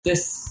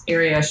this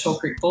area, Shoal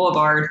Creek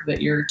Boulevard,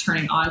 that you're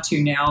turning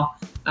onto now,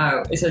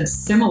 is a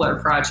similar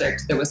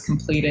project that was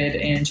completed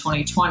in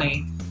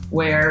 2020,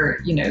 where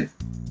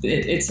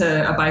it's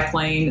a bike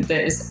lane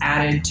that is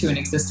added to an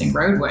existing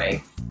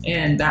roadway,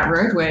 and that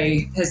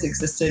roadway has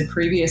existed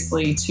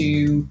previously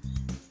to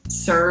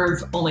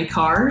serve only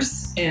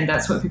cars, and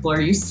that's what people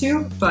are used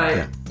to.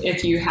 But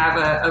if you have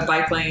a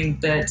bike lane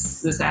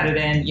that's added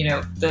in,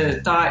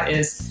 the thought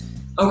is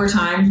over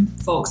time,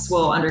 folks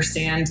will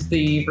understand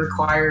the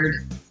required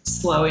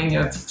slowing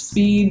of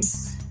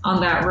speeds on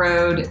that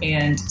road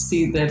and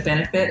see the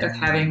benefit of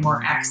having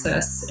more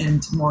access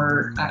and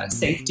more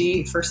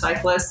safety for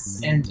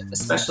cyclists. And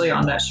especially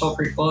on that Shoal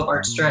Creek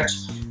Boulevard stretch,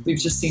 we've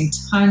just seen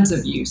tons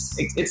of use.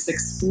 It's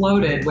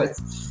exploded with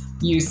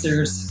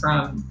users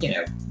from,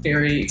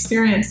 very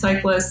experienced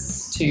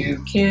cyclists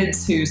to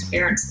kids whose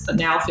parents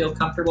now feel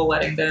comfortable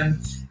letting them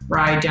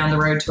ride down the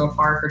road to a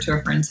park or to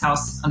a friend's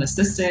house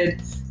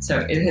unassisted. So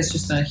it has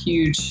just been a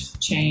huge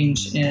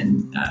change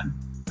in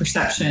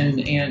perception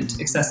and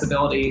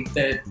accessibility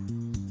that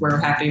we're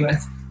happy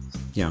with.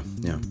 Yeah.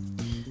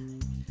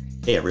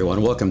 Hey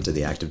everyone, welcome to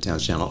the Active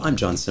Towns channel. I'm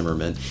John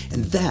Zimmerman,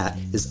 and that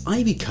is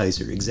Ivy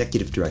Kaiser,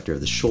 Executive Director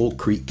of the Shoal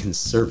Creek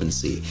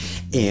Conservancy.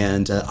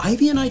 And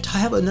Ivy and I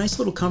have a nice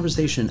little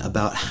conversation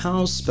about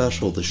how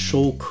special the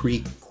Shoal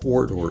Creek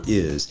corridor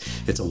is.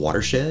 It's a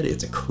watershed,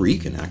 it's a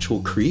creek, an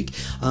actual creek,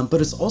 but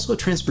it's also a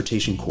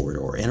transportation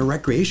corridor and a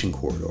recreation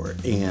corridor.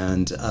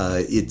 And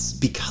it's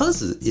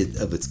because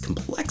of its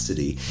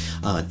complexity,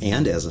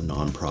 and as a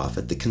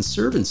nonprofit, the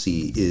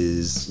Conservancy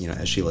is,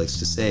 as she likes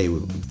to say,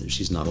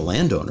 she's not a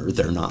landowner.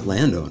 They're not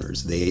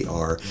landowners. They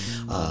are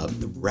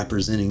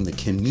representing the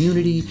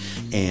community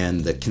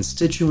and the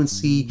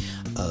constituency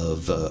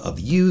of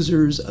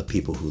users, of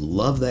people who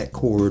love that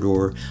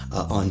corridor,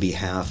 on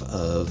behalf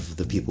of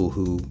the people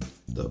who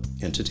the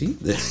entity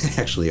that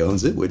actually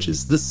owns it, which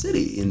is the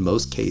city in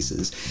most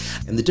cases,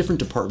 and the different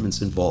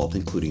departments involved,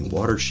 including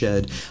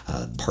watershed,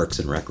 parks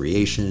and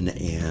recreation,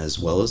 as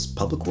well as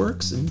public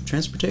works and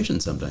transportation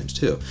sometimes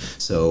too.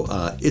 So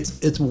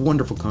it's a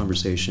wonderful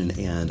conversation,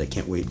 and I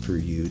can't wait for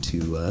you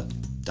to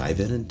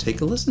dive in and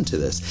take a listen to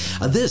this.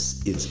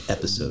 This is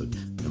episode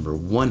number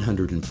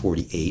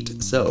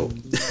 148. So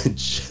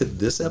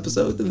this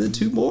episode and then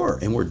 2 more,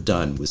 and we're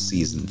done with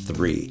season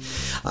 3.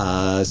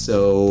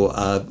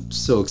 So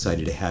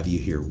excited to have you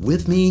here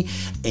with me,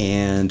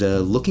 and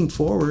looking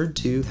forward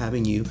to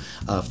having you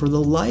for the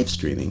live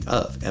streaming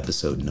of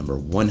episode number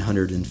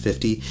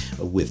 150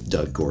 with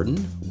Doug Gordon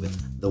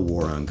with The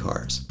War on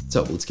Cars.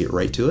 So let's get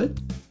right to it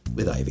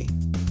with Ivy.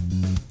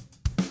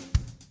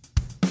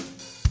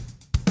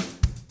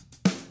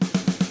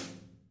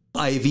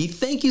 Ivy,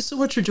 thank you so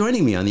much for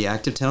joining me on the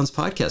Active Towns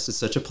podcast. It's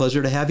such a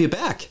pleasure to have you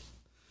back.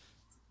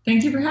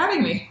 Thank you for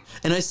having me.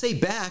 And I say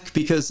back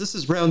because this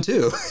is round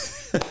 2.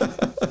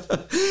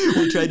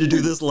 We tried to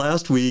do this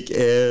last week,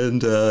 and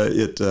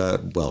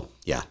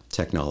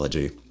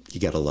technology. You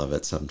got to love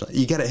it sometimes.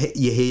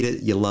 You hate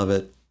it, you love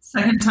it.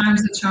 Second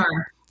time's the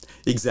charm.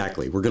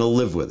 Exactly. We're going to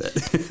live with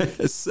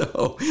it.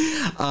 So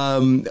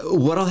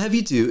what I'll have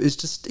you do is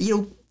just,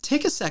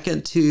 take a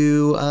second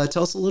to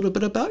tell us a little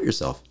bit about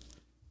yourself.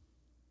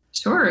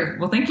 Sure.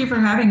 Well, thank you for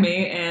having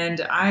me. And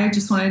I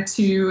just wanted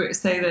to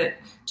say that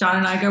John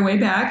and I go way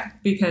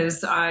back,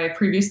 because I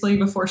previously,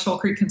 before Shoal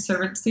Creek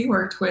Conservancy,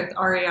 worked with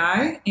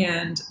REI,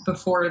 and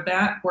before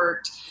that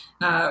worked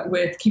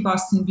with Keep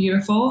Austin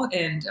Beautiful.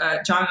 And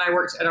John and I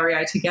worked at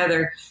REI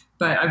together.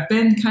 But I've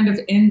been kind of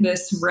in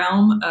this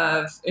realm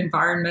of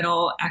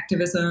environmental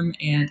activism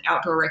and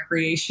outdoor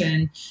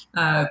recreation,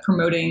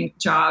 promoting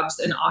jobs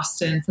in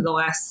Austin for the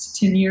last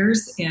 10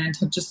 years, and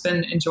have just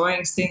been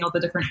enjoying seeing all the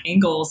different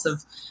angles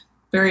of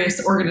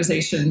various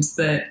organizations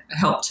that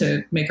help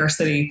to make our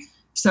city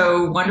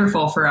so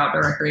wonderful for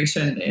outdoor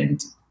recreation.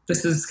 And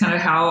this is kind of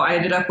how I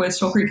ended up with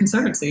Shoal Creek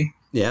Conservancy.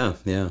 Yeah.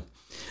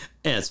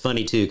 And it's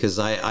funny, too, because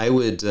I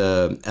would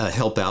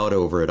help out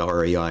over at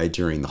REI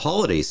during the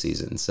holiday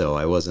season. So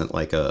I wasn't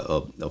like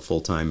a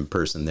full-time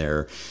person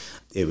there.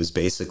 It was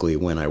basically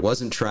when I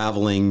wasn't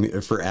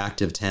traveling for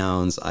Active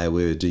Towns, I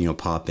would,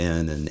 pop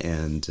in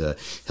and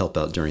help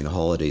out during the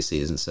holiday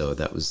season. So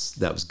that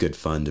was good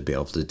fun to be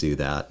able to do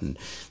that, and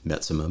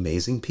met some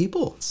amazing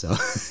people. So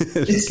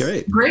it's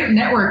great. Great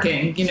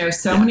networking.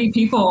 Many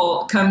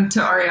people come to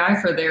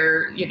REI for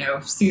their,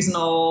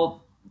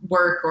 seasonal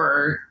work,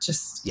 or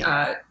just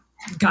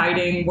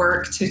guiding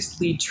work to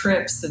lead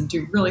trips and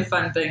do really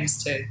fun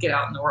things to get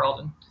out in the world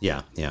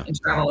and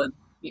travel and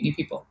meet new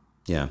people.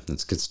 Yeah,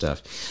 that's good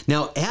stuff.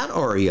 Now, at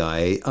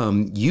REI,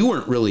 you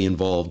weren't really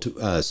involved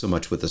so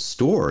much with the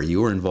store.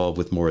 You were involved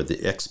with more of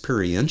the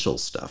experiential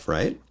stuff,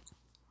 right?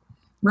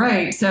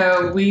 Right.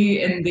 So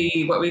we, in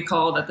what we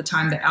called at the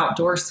time the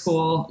outdoor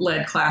school,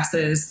 led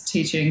classes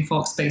teaching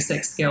folks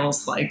basic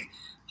skills like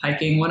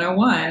hiking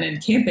 101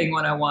 and camping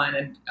 101,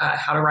 and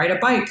how to ride a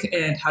bike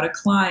and how to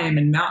climb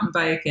and mountain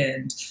bike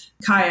and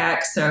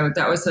kayak. So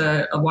that was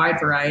a wide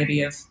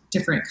variety of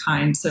different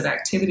kinds of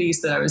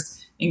activities that I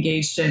was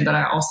engaged in, but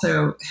I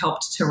also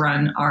helped to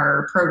run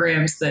our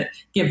programs that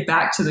give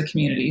back to the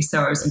community.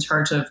 So I was in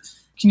charge of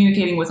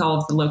communicating with all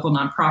of the local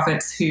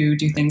nonprofits who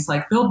do things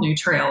like build new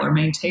trail or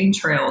maintain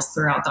trails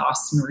throughout the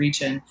Austin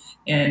region.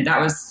 And that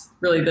was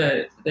really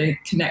the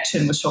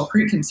connection with Shoal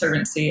Creek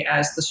Conservancy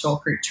as the Shoal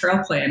Creek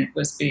Trail Plan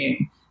was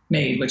being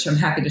made, which I'm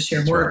happy to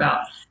share more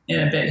about in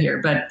a bit here.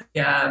 But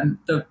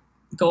the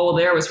goal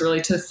there was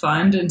really to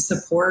fund and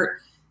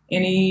support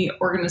any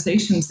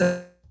organizations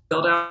that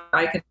build out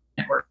bike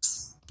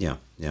networks. Yeah,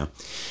 yeah.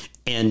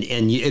 And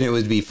it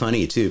would be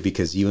funny too,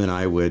 because you and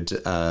I would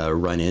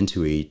run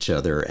into each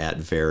other at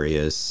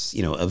various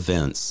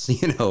events,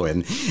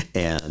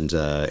 and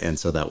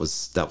so that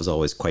was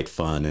always quite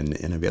fun,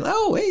 and I'd be like,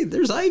 oh hey,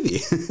 there's Ivy.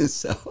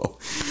 so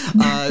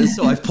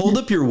I've pulled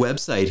up your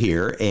website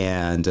here,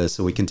 and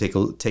so we can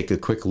take a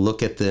quick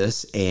look at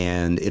this,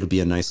 and it'll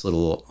be a nice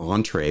little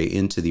entree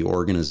into the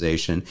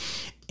organization.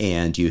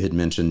 And you had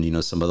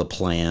mentioned, some of the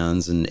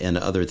plans and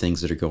other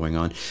things that are going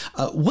on.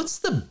 What's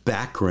the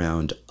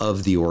background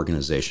of the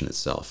organization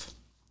itself?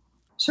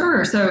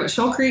 Sure. So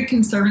Shoal Creek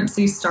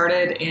Conservancy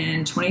started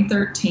in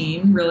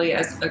 2013, really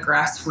as a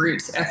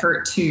grassroots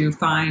effort to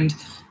find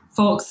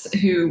folks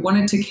who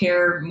wanted to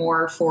care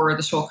more for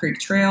the Shoal Creek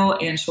Trail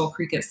and Shoal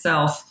Creek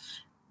itself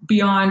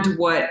beyond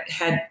what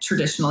had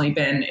traditionally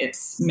been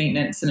its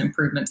maintenance and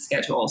improvement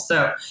schedule.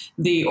 So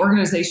the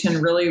organization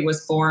really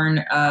was born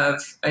of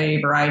a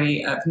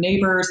variety of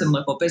neighbors and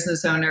local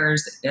business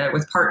owners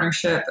with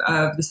partnership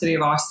of the city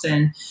of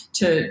Austin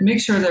to make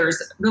sure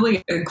there's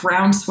really a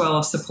groundswell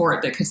of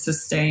support that could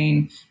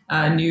sustain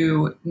a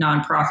new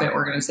nonprofit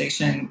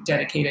organization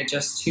dedicated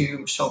just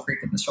to Shoal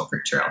Creek and the Shoal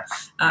Creek Trail.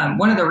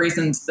 One of the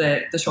reasons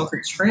that the Shoal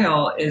Creek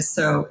Trail is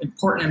so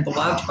important and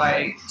beloved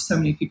by so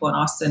many people in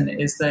Austin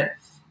is that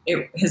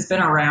it has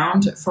been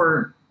around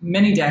for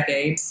many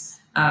decades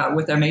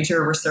with a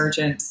major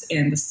resurgence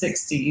in the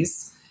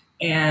 60s.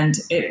 And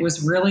it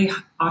was really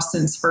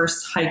Austin's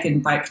first hike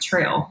and bike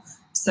trail.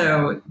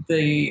 So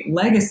the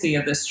legacy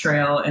of this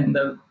trail and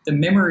the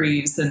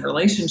memories and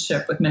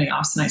relationship with many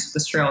Austinites with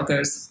this trail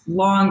goes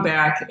long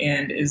back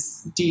and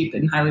is deep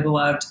and highly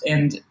beloved.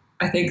 And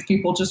I think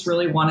people just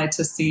really wanted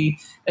to see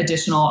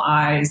additional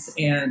eyes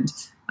and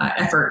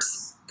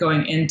efforts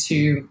going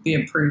into the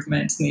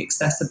improvements and the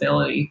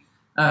accessibility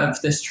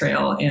of this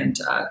trail and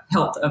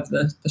health of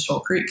the Shoal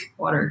Creek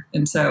water.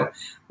 And so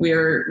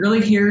we're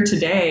really here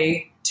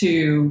today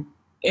to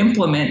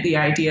implement the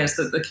ideas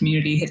that the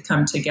community had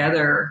come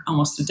together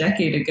almost a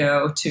decade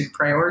ago to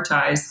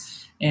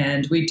prioritize.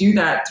 And we do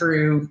that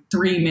through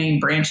three main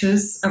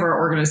branches of our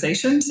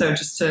organization. So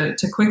just to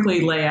quickly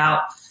lay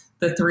out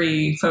the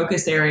three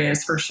focus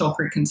areas for Shoal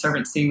Creek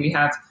Conservancy, we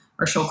have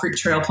our Shoal Creek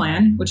Trail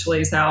Plan, which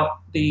lays out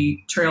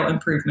the trail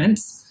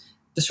improvements,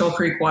 the Shoal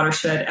Creek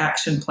Watershed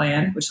Action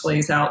Plan, which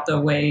lays out the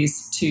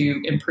ways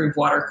to improve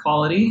water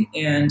quality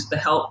and the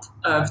health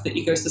of the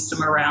ecosystem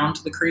around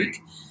the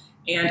creek,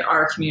 and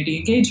our community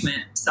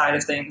engagement side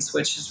of things,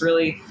 which is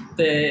really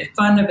the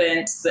fun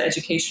events, the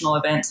educational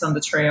events on the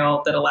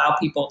trail that allow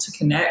people to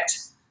connect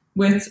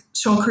with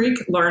Shoal Creek,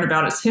 learn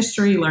about its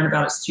history, learn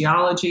about its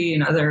geology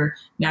and other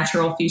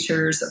natural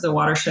features of the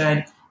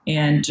watershed,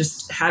 and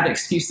just have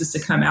excuses to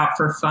come out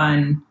for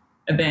fun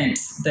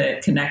events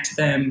that connect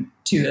them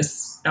to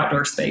this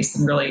outdoor space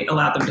and really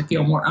allow them to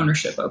feel more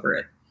ownership over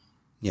it.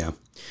 Yeah.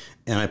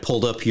 And I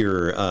pulled up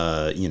your,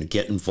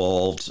 get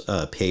involved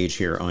page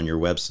here on your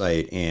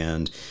website.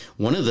 And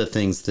one of the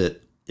things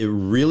that it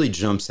really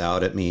jumps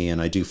out at me,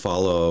 and I do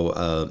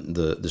follow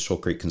the Shoal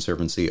Creek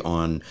Conservancy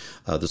on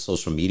the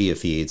social media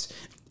feeds,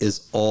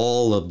 is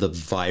all of the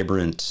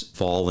vibrant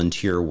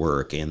volunteer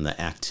work and the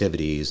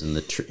activities and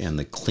the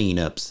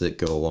cleanups that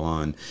go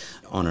on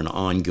an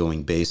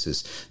ongoing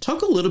basis.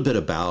 Talk a little bit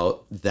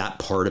about that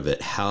part of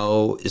it,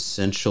 how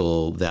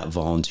essential that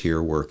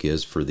volunteer work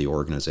is for the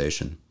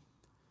organization.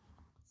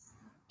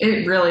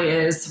 It really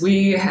is.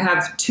 We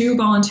have 2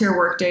 volunteer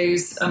work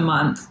days a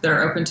month that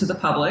are open to the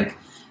public.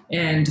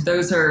 And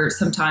those are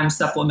sometimes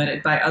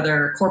supplemented by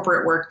other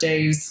corporate work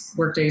days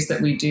that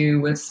we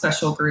do with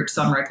special groups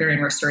on riparian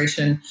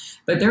restoration.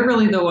 But they're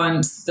really the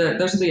ones,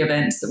 those are the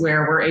events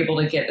where we're able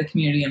to get the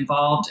community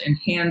involved in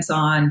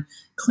hands-on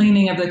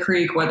cleaning of the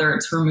creek, whether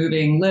it's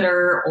removing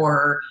litter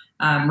or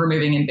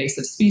removing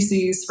invasive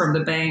species from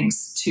the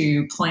banks,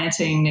 to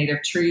planting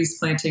native trees,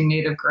 planting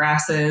native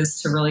grasses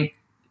to really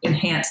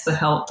enhance the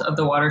health of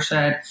the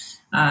watershed.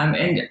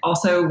 And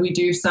also we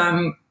do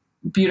some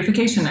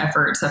beautification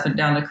efforts up and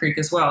down the creek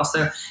as well.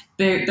 So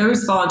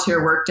those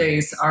volunteer work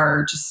days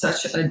are just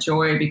such a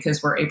joy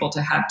because we're able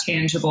to have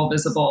tangible,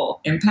 visible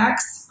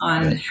impacts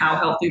on how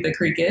healthy the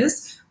creek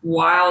is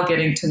while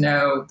getting to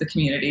know the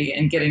community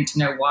and getting to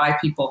know why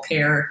people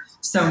care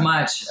so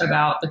much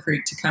about the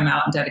creek to come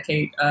out and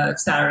dedicate a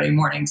Saturday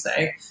morning,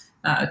 say,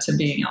 to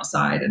being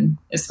outside. And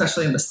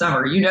especially in the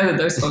summer, that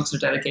those folks are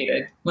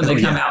dedicated when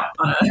they come out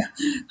on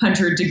a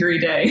 100-degree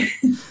day.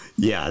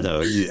 Yeah,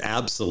 no,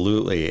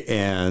 absolutely.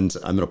 And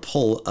I'm going to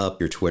pull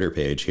up your Twitter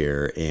page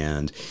here.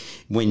 And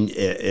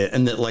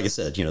like I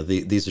said,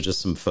 these are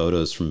just some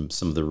photos from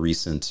some of the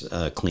recent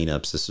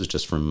cleanups. This was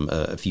just from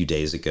a few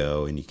days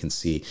ago. And you can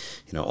see,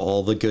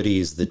 all the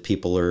goodies that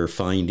people are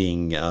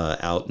finding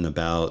out and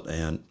about.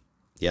 And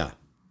yeah,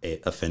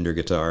 a Fender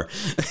guitar.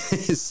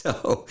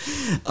 So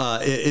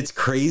it's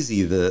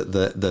crazy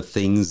the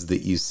things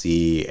that you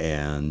see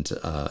and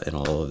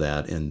all of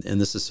that. And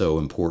this is so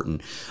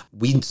important.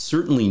 We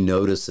certainly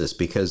notice this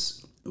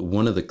because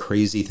one of the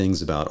crazy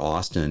things about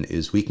Austin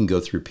is we can go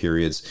through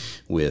periods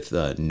with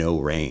no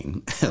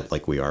rain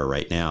like we are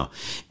right now.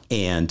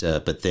 And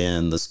but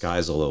then the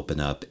skies will open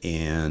up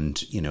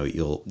and,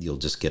 you'll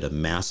just get a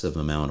massive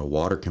amount of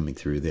water coming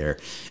through there.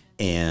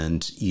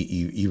 And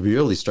you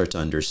really start to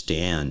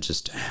understand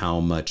just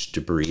how much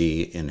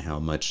debris and how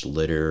much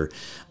litter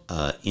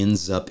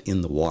ends up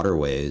in the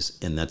waterways,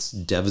 and that's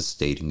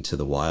devastating to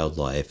the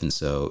wildlife. And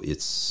so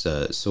it's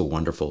so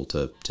wonderful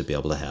to be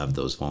able to have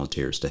those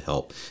volunteers to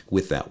help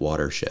with that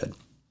watershed.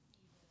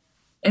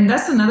 And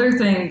that's another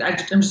thing.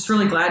 I'm just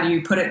really glad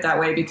you put it that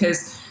way,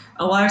 because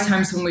a lot of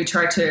times when we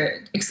try to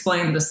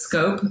explain the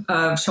scope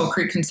of Shoal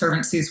Creek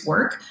Conservancy's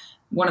work,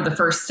 one of the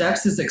first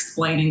steps is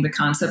explaining the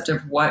concept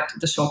of what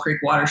the Shoal Creek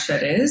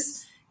watershed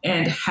is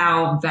and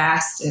how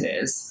vast it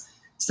is.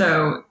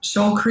 So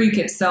Shoal Creek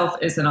itself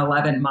is an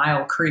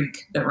 11-mile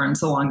creek that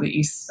runs along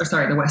the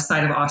west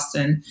side of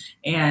Austin,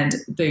 and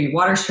the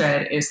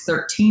watershed is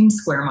 13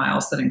 square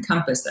miles that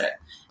encompass it.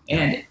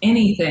 And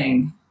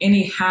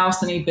any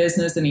house, any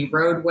business, any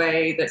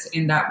roadway that's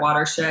in that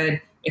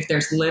watershed, if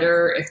there's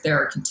litter, if there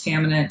are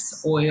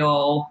contaminants,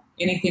 oil,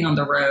 anything on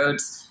the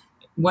roads,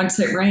 once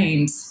it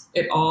rains,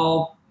 it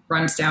all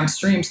runs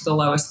downstream to the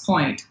lowest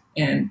point,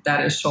 and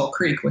that is Shoal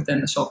Creek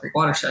within the Shoal Creek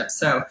watershed.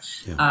 So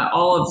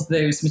all of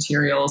those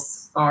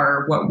materials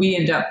are what we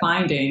end up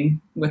finding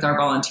with our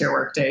volunteer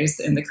work days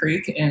in the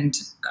creek and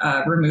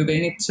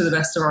removing it to the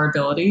best of our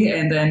ability.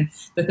 And then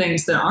the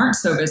things that aren't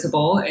so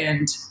visible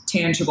and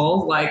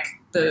tangible, like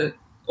the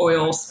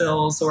oil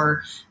spills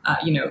or,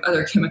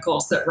 other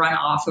chemicals that run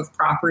off of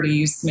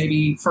properties,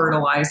 maybe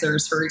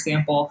fertilizers, for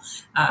example.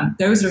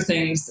 Those are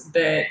things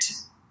that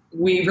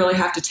we really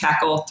have to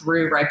tackle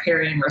through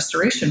riparian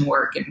restoration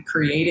work and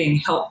creating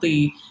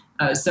healthy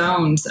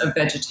zones of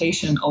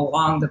vegetation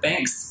along the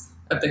banks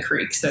of the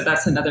creek. So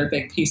that's another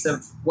big piece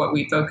of what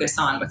we focus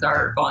on with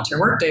our volunteer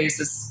work days,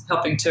 is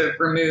helping to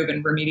remove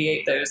and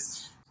remediate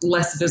those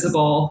less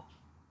visible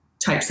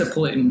types of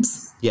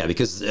pollutants. Yeah,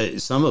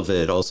 because some of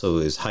it also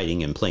is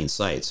hiding in plain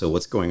sight. So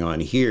what's going on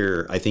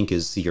here, I think,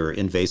 is your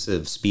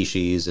invasive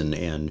species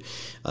and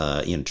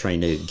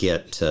trying to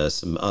get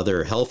some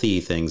other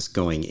healthy things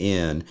going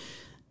in.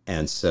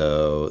 And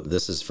so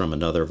this is from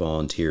another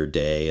volunteer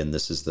day, and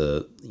this is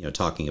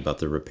talking about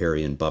the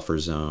riparian buffer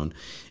zone,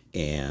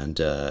 and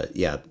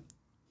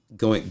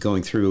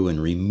going through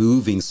and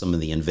removing some of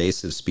the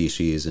invasive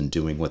species and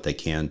doing what they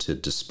can to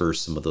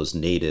disperse some of those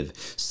native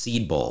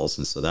seed balls.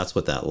 And so that's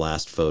what that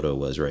last photo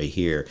was right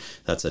here.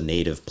 That's a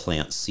native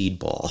plant seed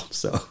ball.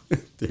 So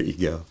there you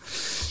go.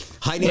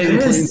 Hiding in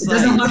plain sight. It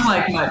doesn't look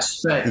like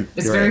much, but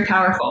it's very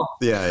powerful.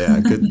 Yeah.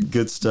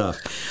 Good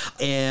stuff.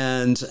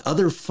 And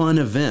other fun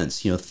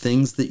events,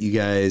 things that you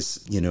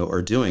guys,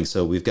 are doing.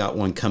 So we've got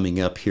one coming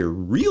up here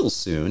real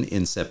soon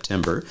in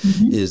September,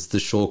 is the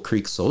Shoal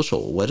Creek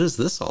Social. What is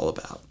this all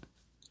about?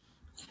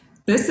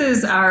 This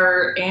is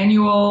our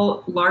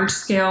annual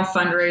large-scale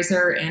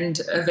fundraiser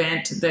and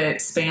event that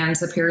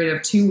spans a period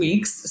of 2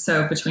 weeks.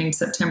 So between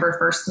September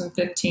 1st and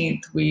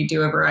 15th, we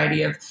do a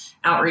variety of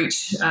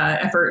outreach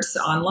efforts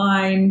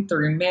online,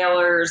 through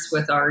mailers,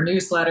 with our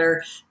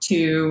newsletter,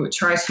 to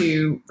try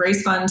to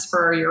raise funds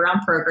for our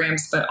year-round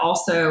programs, but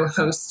also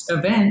host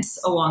events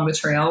along the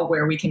trail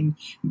where we can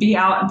be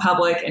out in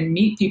public and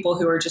meet people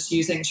who are just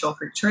using Shoal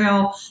Creek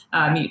Trail,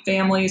 meet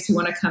families who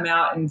want to come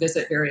out and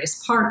visit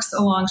various parks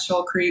along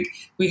Shoal Creek.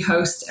 We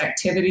host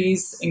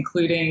activities,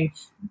 including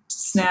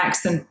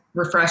snacks and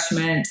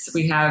refreshments.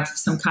 We have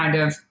some kind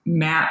of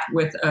map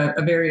with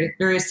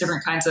various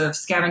different kinds of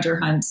scavenger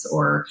hunts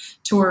or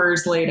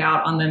tours laid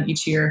out on them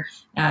each year.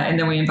 And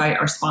then we invite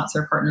our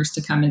sponsor partners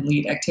to come and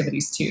lead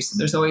activities too. So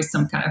there's always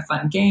some kind of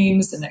fun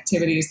games and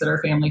activities that are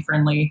family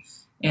friendly.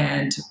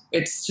 And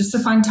it's just a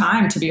fun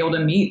time to be able to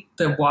meet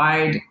the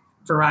wide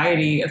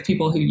variety of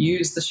people who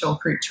use the Shoal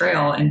Creek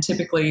Trail. And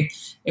typically,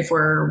 if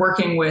we're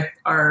working with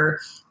our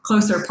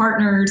closer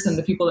partners and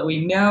the people that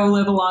we know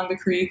live along the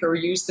creek or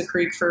use the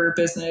creek for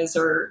business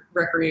or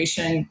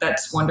recreation,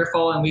 that's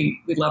wonderful, and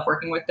we love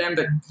working with them.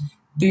 But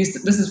this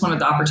is one of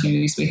the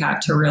opportunities we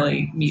have to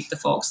really meet the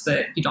folks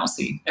that you don't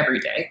see every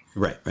day.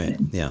 Right.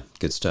 Yeah,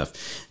 good stuff.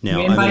 Now,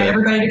 we invite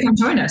everybody to come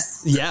join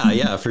us.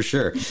 Yeah, for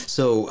sure.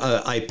 So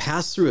I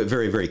passed through it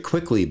very, very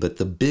quickly, but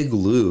the Big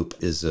Loop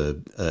is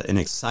an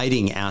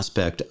exciting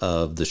aspect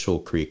of the Shoal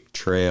Creek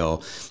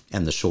Trail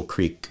and the Shoal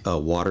Creek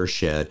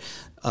watershed.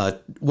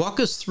 Walk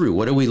us through,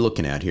 what are we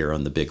looking at here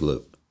on the Big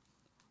Loop?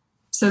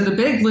 So the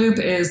Big Loop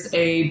is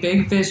a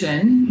big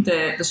vision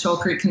that the Shoal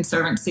Creek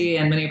Conservancy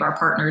and many of our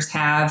partners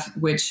have,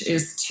 which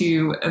is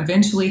to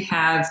eventually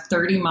have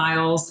 30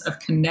 miles of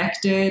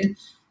connected,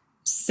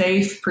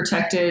 safe,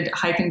 protected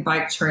hike and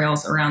bike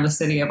trails around the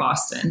city of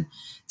Austin.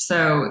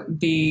 So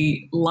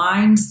the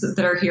lines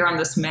that are here on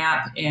this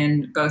map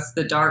in both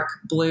the dark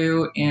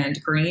blue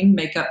and green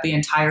make up the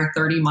entire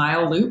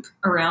 30-mile loop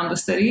around the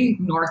city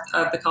north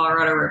of the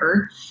Colorado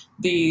River.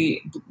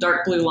 The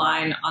dark blue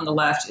line on the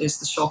left is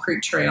the Shoal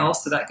Creek Trail.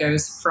 So that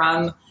goes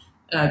from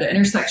the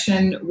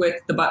intersection with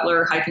the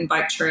Butler Hike and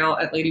Bike Trail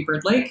at Lady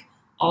Bird Lake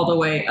all the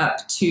way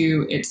up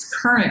to its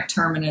current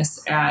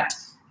terminus at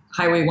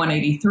Highway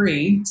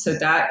 183. So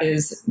that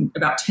is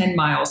about 10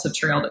 miles of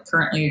trail that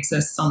currently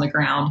exists on the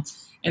ground.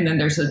 And then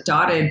there's a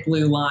dotted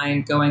blue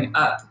line going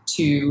up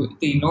to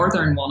the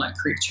northern Walnut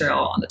Creek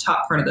Trail on the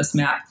top part of this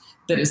map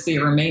that is the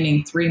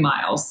remaining 3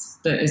 miles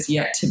that is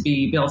yet to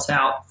be built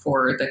out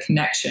for the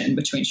connection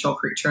between Shoal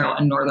Creek Trail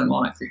and northern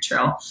Walnut Creek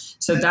Trail.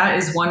 So that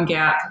is one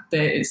gap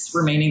that is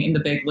remaining in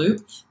the Big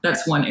Loop.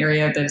 That's one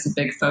area that is a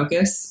big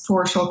focus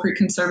for Shoal Creek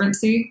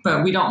Conservancy,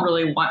 but we don't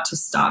really want to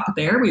stop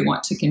there. We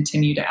want to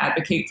continue to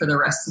advocate for the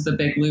rest of the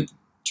Big Loop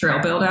trail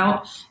build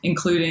out,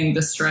 including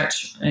the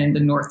stretch in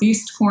the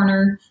northeast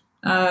corner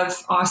of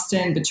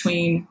Austin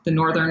between the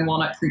northern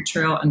Walnut Creek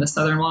Trail and the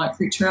southern Walnut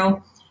Creek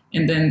Trail.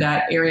 And then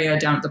that area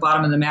down at the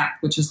bottom of the map,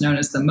 which is known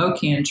as the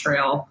Mocan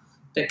Trail,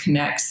 that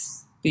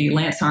connects the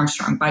Lance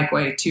Armstrong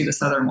Bikeway to the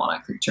southern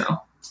Walnut Creek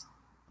Trail.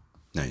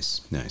 Nice.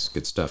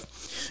 Good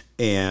stuff.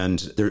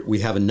 And we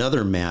have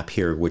another map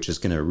here, which is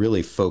going to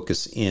really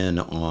focus in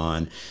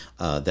on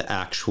the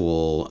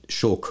actual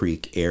Shoal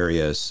Creek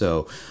area.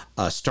 So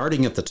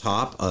starting at the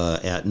top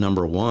at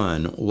number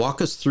 1,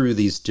 walk us through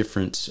these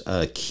different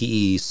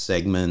key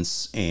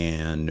segments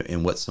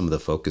and what some of the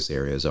focus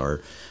areas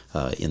are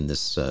in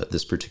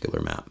this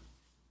particular map.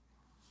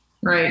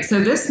 Right. So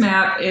this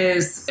map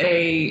is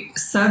a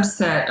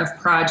subset of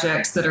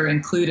projects that are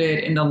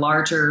included in the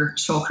larger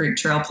Shoal Creek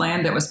Trail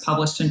Plan that was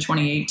published in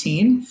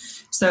 2018.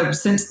 So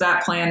since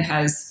that plan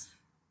has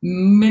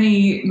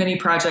many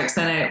projects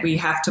in it, we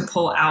have to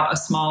pull out a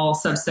small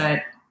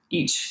subset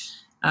each,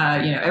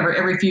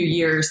 every few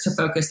years to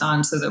focus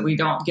on so that we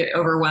don't get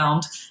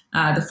overwhelmed.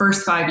 The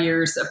first 5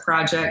 years of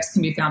projects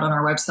can be found on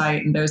our website,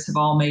 and those have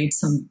all made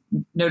some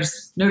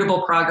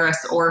notable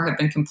progress or have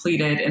been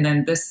completed. And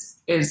then this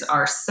is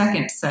our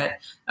second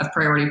set of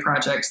priority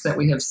projects that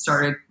we have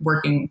started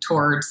working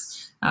towards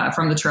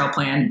from the trail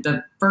plan.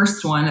 The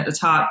first one at the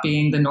top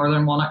being the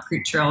Northern Walnut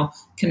Creek Trail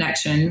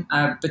connection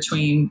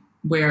between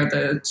where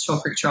the Shoal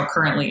Creek Trail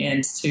currently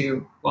ends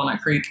to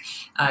Walnut Creek.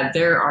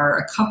 There are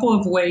a couple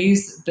of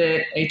ways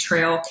that a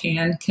trail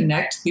can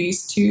connect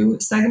these two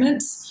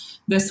segments.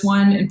 This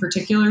one in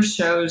particular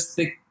shows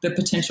the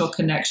potential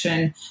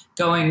connection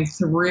going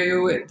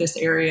through this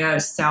area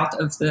south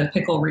of the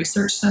Pickle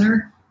Research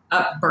Center,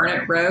 up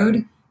Burnett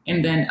Road,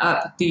 and then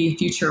up the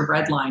future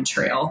Red Line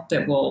Trail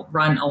that will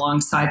run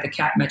alongside the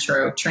Cap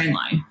Metro train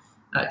line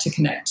to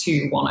connect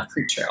to Walnut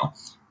Creek Trail.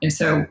 And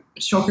so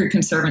Shoal Creek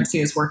Conservancy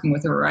is working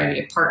with a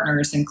variety of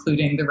partners,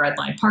 including the Red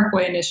Line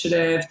Parkway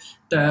Initiative,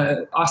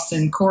 the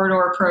Austin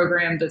Corridor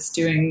Program that's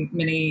doing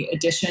many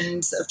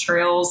additions of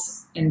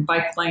trails and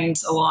bike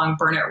lanes along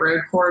Burnett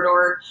Road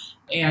corridor,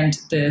 and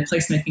the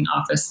Placemaking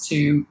Office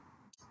to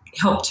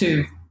help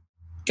to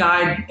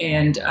guide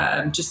and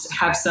just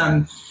have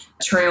some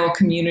trail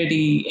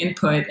community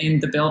input in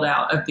the build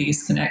out of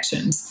these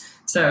connections.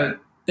 So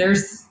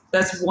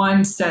that's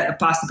one set of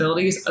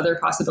possibilities. Other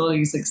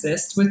possibilities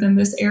exist within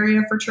this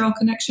area for trail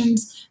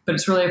connections, but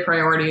it's really a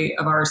priority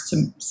of ours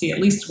to see at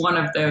least one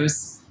of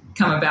those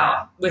come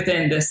about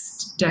within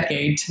this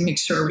decade to make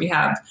sure we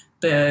have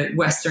the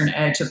western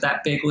edge of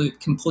that Big Loop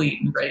complete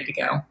and ready to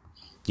go.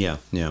 Yeah.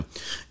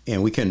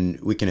 And we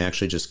can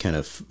actually just kind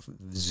of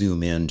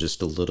zoom in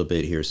just a little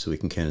bit here so we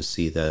can kind of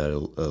see that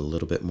a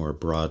little bit more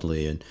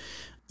broadly. And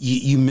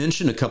you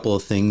mentioned a couple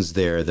of things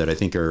there that I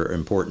think are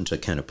important to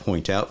kind of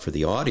point out for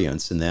the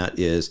audience, and that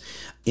is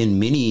in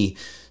many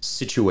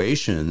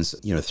situations,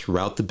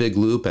 throughout the Big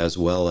Loop as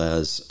well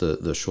as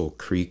the Shoal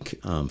Creek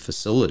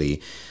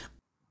facility,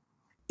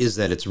 is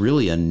that it's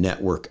really a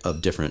network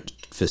of different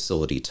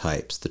facility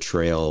types. The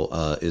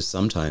trail is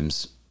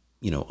sometimes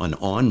an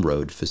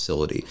on-road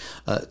facility.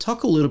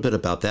 Talk a little bit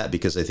about that,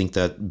 because I think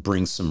that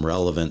brings some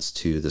relevance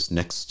to this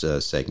next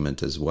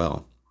segment as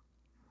well.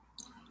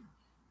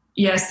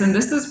 Yes, and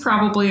this is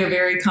probably a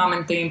very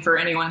common theme for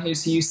anyone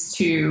who's used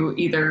to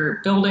either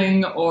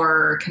building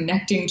or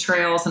connecting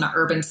trails in an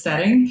urban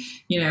setting.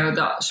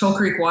 The Shoal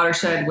Creek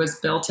watershed was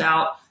built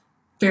out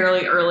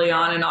fairly early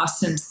on in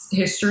Austin's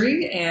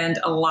history, and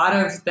a lot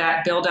of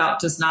that build out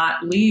does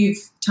not leave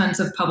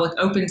tons of public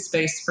open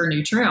space for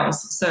new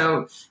trails.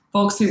 So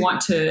folks who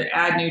want to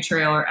add new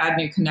trail or add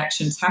new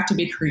connections have to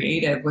be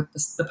creative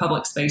with the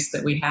public space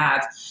that we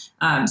have.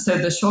 So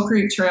the Shoal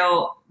Creek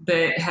Trail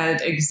that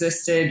had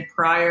existed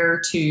prior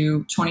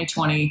to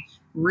 2020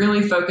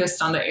 really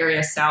focused on the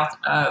area south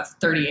of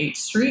 38th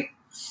Street.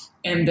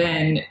 And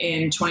then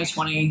in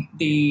 2020,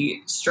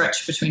 the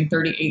stretch between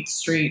 38th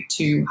Street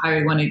to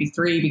Highway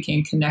 183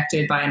 became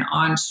connected by an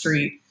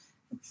on-street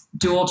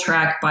dual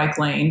track bike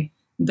lane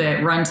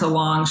that runs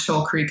along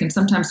Shoal Creek and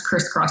sometimes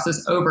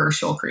crisscrosses over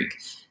Shoal Creek.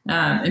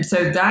 And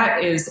so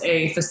that is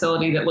a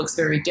facility that looks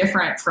very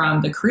different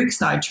from the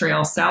Creekside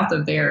Trail south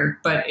of there,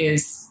 but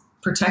is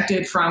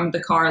protected from the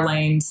car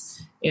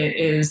lanes. It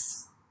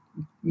is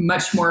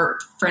much more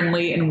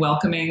friendly and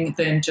welcoming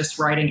than just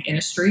riding in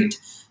a street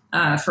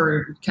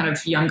for kind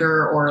of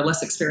younger or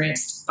less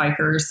experienced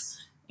bikers,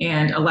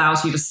 and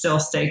allows you to still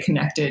stay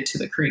connected to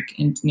the creek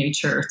and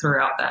nature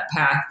throughout that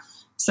path.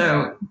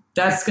 So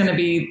that's going to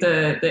be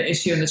the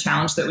issue and the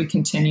challenge that we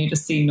continue to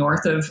see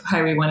north of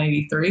Highway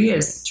 183,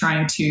 is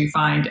trying to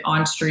find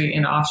on-street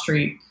and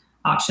off-street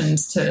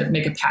options to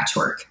make a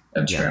patchwork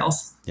of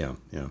trails. Yeah.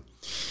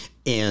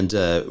 And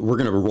we're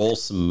going to roll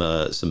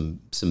some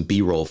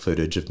B-roll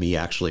footage of me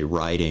actually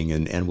riding,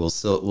 and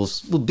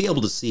we'll be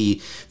able to see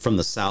from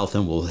the south,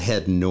 and we'll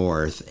head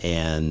north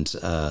and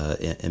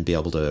be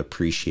able to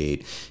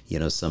appreciate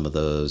some of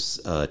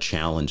those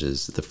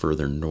challenges the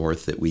further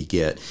north that we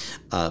get.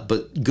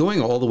 But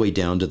going all the way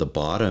down to the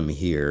bottom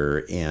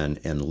here and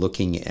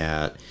looking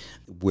at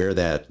where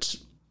that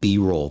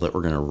B-roll that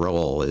we're going to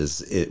roll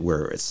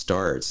where it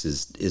starts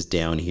is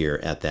down here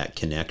at that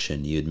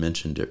connection. You had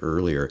mentioned it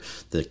earlier,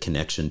 the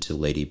connection to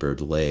Lady Bird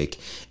Lake.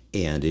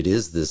 And it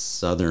is this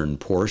southern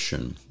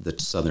portion, the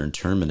southern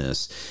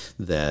terminus,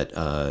 that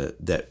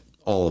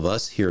all of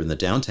us here in the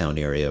downtown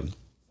area,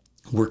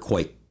 we're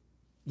quite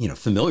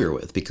familiar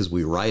with, because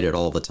we ride it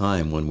all the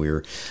time when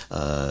we're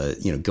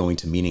going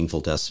to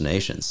meaningful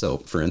destinations. So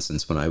for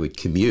instance, when I would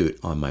commute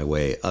on my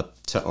way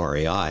up to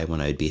REI, when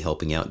I'd be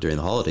helping out during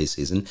the holiday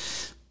season,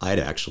 I'd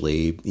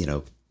actually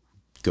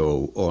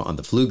go on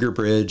the Pfluger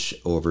Bridge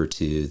over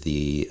to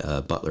the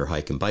Butler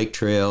Hike and Bike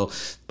Trail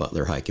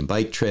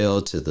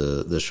to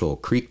the Shoal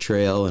Creek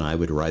Trail, and I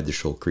would ride the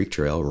Shoal Creek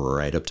Trail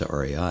right up to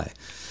REI.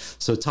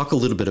 So talk a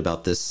little bit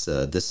about this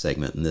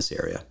segment in this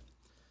area.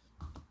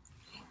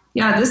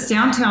 Yeah, this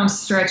downtown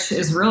stretch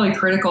is really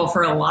critical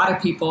for a lot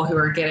of people who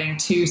are getting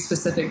to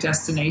specific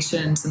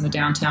destinations in the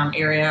downtown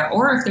area,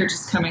 or if they're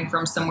just coming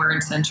from somewhere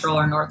in Central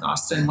or North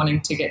Austin wanting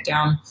to get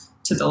down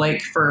to the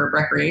lake for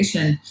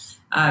recreation.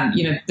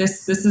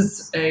 This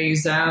is a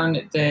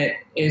zone that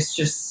is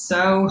just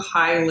so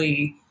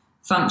highly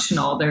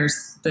functional.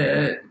 There's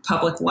the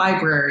public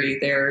library,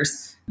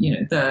 there's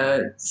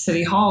the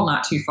city hall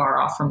not too far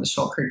off from the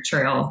Shoal Creek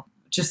Trail,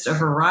 just a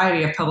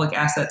variety of public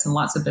assets and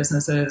lots of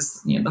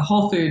businesses. The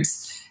Whole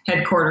Foods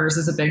headquarters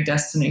is a big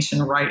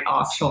destination right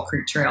off Shoal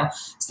Creek Trail.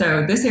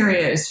 So this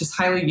area is just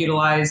highly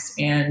utilized,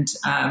 and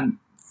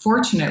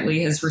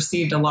fortunately has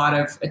received a lot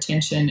of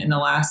attention in the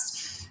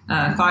last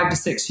 5 to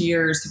 6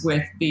 years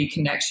with the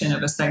connection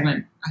of a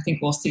segment I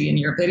think we'll see in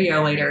your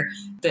video later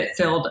that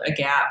filled a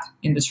gap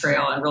in the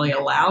trail and really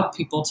allowed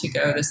people to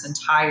go this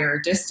entire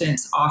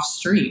distance off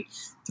street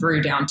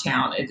through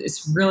downtown.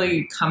 It's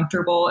really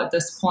comfortable at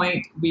this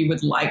point. We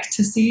would like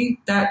to see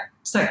that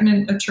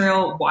segment of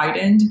trail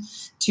widened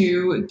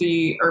to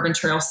the urban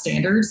trail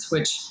standards,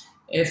 which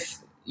if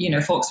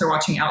folks are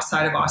watching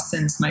outside of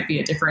Austin, this might be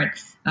a different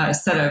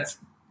set of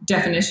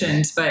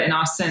definitions, but in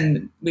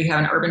Austin, we have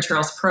an urban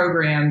trails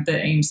program that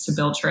aims to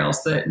build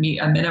trails that meet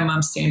a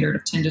minimum standard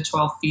of 10 to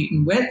 12 feet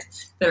in width,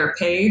 that are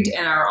paved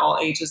and are all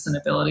ages and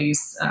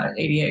abilities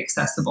ADA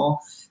accessible.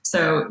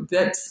 So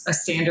that's a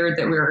standard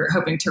that we're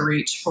hoping to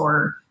reach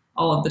for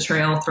all of the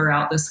trail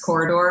throughout this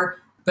corridor.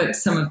 But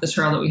some of the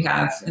trail that we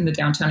have in the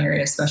downtown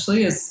area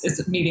especially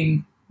is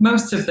meeting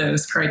most of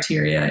those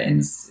criteria and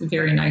is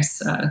very nice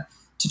to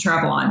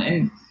travel on.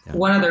 And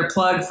one other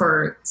plug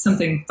for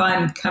something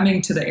fun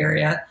coming to the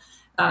area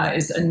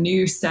is a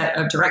new set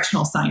of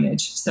directional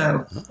signage.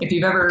 So if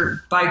you've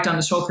ever biked on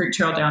the Shoal Creek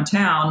Trail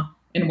downtown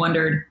and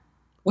wondered,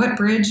 what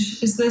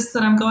bridge is this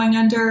that I'm going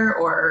under,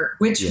 or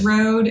which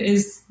road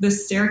is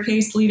this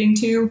staircase leading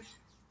to?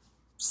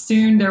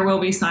 Soon there will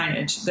be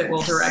signage that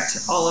will direct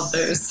all of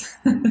those,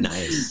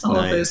 of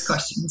those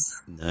questions.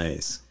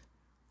 Nice.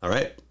 All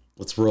right,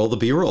 let's roll the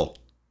B-roll.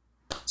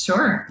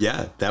 Sure.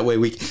 Yeah, that way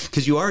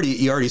because you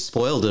already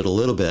spoiled it a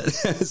little bit.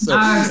 So,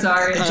 I'm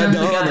sorry.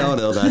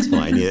 No, that's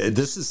fine. Yeah,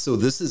 this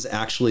is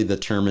actually the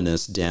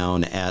terminus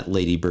down at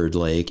Lady Bird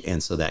Lake,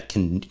 and so that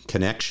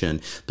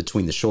connection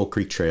between the Shoal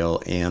Creek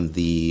Trail and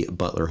the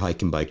Butler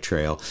Hike and Bike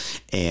Trail.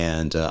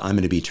 And I'm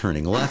going to be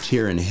turning left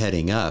here and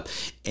heading up.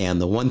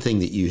 And the one thing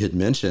that you had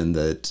mentioned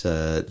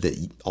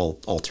that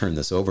I'll turn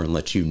this over and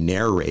let you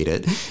narrate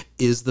it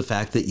is the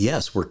fact that,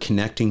 yes, we're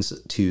connecting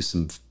to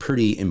some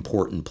pretty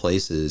important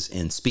places.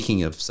 And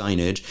speaking of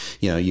signage,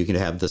 you can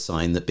have the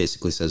sign that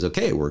basically says,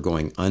 okay, we're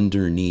going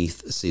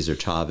underneath Cesar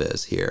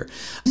Chavez here.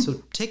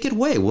 So take it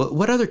away.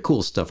 What other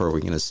cool stuff are we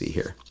going to see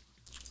here?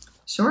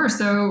 Sure.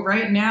 So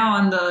right now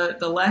on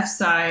the left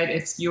side,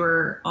 if you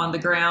were on the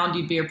ground,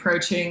 you'd be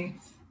approaching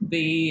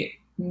the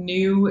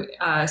new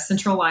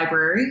Central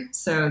Library.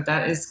 So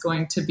that is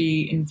going to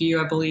be in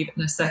view, I believe,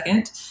 in a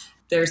second.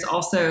 There's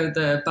also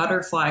the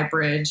Butterfly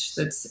Bridge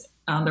that's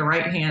on the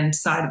right-hand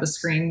side of the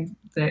screen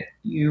that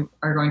you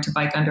are going to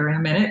bike under in a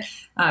minute.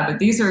 But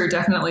these are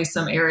definitely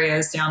some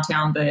areas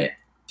downtown that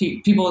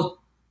people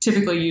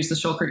typically use the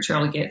Shoal Creek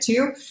Trail to get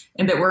to,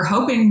 and that we're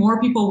hoping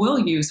more people will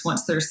use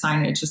once there's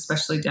signage,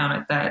 especially down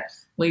at that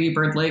Lady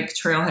Bird Lake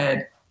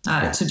trailhead,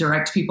 to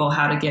direct people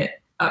how to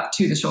get up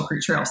to the Shoal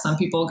Creek Trail. Some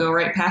people go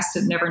right past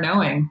it, never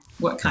knowing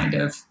what kind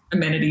of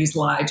amenities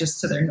lie just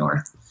to their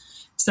north.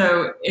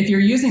 So if you're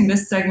using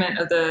this segment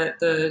of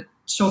the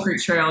Shoal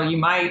Creek Trail, you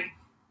might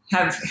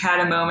have had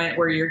a moment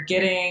where you're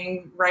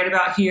getting right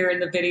about here in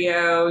the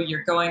video,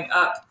 you're going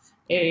up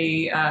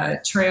a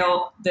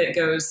trail that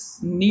goes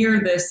near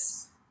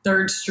this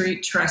 3rd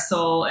Street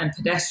trestle and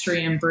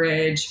pedestrian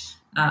bridge,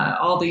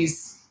 all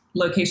these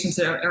locations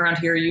around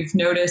here. You've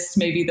noticed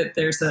maybe that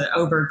there's an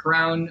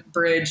overgrown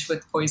bridge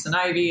with poison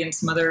ivy and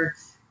some other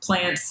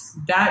plants.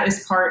 That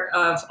is part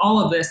of all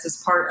of this,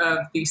 is part of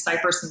the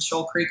Cypress and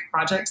Shoal Creek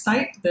project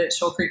site that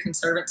Shoal Creek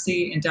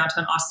Conservancy and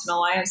Downtown Austin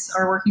Alliance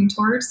are working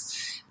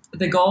towards.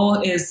 The goal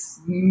is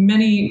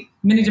many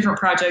different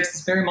projects.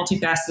 It's very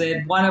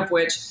multifaceted, one of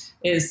which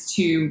is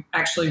to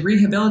actually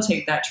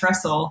rehabilitate that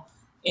trestle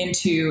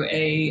into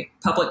a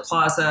public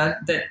plaza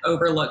that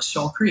overlooks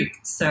Shoal Creek.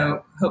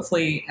 So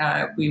hopefully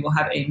we will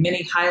have a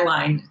mini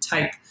Highline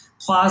type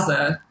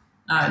plaza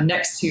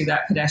next to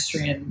that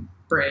pedestrian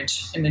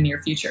bridge in the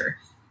near future.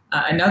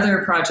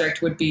 Another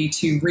project would be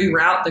to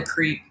reroute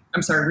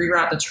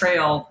the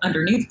trail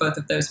underneath both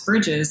of those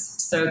bridges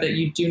so that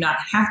you do not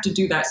have to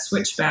do that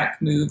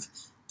switchback move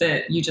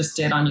that you just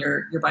did on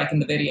your bike in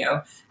the video.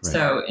 Right.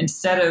 So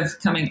instead of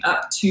coming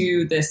up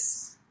to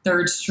this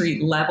 3rd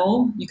Street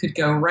level, you could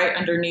go right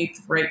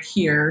underneath right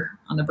here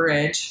on the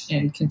bridge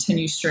and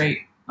continue straight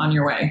on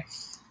your way.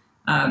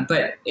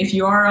 But if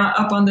you are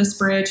up on this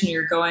bridge and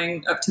you're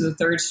going up to the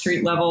 3rd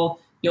Street level,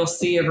 you'll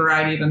see a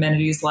variety of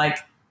amenities like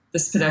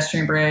this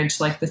pedestrian bridge,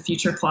 like the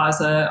future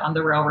plaza on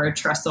the railroad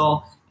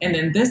trestle, and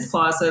then this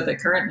plaza that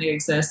currently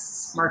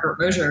exists, Margaret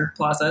Mosier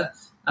Plaza.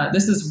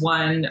 This is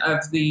one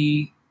of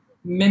the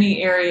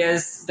many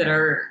areas that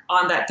are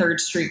on that 3rd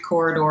Street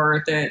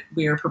corridor that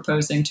we are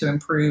proposing to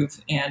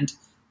improve and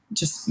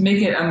just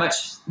make it a much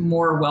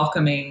more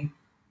welcoming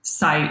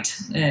site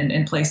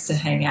and place to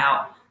hang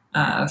out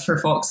for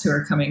folks who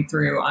are coming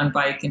through on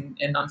bike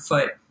and on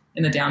foot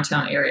in the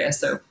downtown area.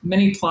 So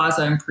many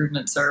plaza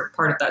improvements are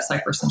part of that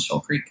Cypress and Shoal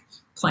Creek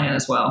plan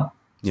as well.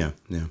 Yeah.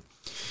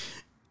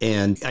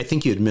 And I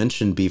think you had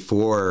mentioned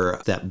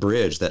before that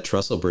bridge, that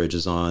trestle bridge,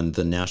 is on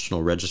the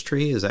National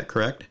Registry. Is that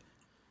correct?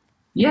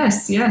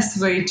 Yes.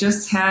 We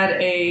just had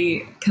a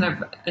kind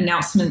of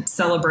announcement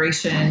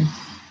celebration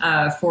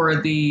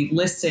for the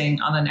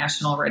listing on the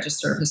National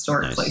Register of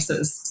Historic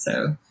Places.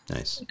 So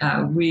nice.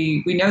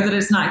 We know that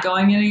it's not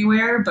going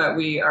anywhere, but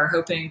we are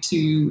hoping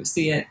to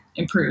see it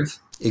improve.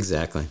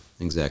 Exactly.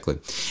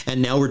 And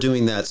now we're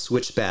doing that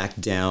switch back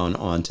down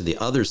onto the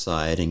other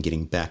side and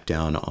getting back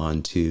down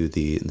onto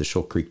the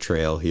Shoal Creek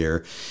Trail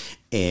here.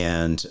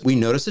 And we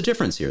notice a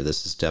difference here.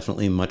 This is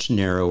definitely much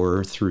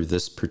narrower through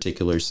this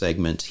particular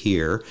segment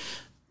here,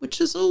 which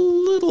is a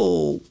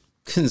little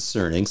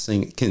concerning,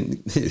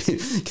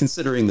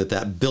 considering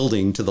that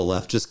building to the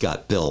left just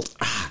got built.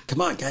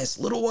 Come on, guys,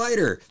 a little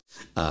wider.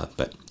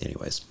 But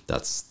anyways,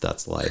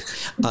 that's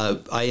life.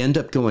 I end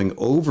up going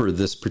over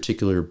this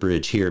particular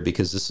bridge here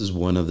because this is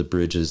one of the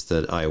bridges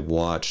that I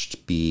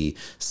watched be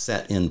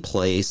set in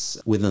place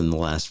within the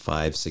last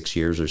 5-6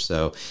 years or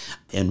so,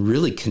 and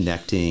really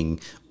connecting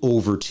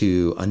over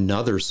to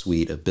another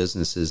suite of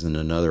businesses in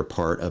another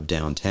part of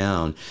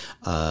downtown,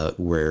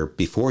 where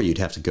before you'd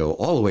have to go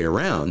all the way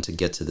around to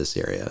get to this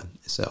area.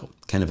 So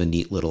kind of a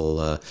neat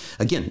little,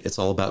 again, it's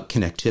all about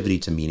connectivity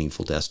to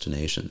meaningful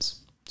destinations.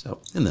 So,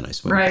 and then I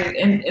swim. Right.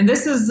 And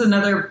this is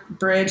another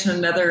bridge and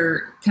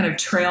another kind of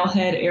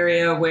trailhead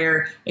area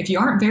where if you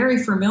aren't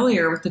very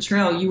familiar with the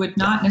trail, you would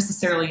not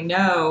necessarily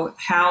know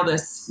how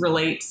this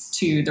relates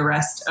to the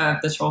rest of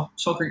the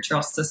Shoal Creek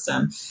Trail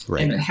system,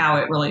 right, and how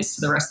it relates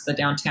to the rest of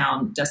the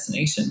downtown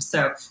destination.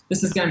 So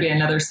this is going to be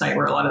another site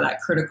where a lot of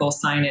that critical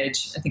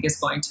signage, I think, is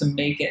going to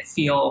make it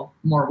feel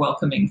more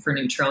welcoming for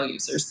new trail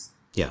users.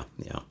 Yeah.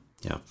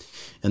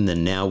 And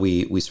then now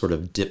we sort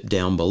of dip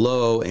down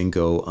below and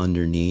go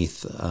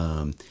underneath.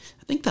 I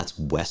think that's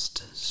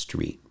West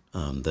Street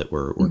that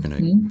we're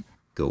going to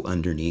go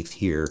underneath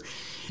here.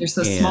 There's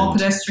a small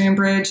pedestrian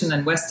bridge and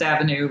then West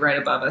Avenue right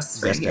above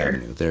us. West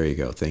Avenue. There you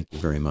go. Thank you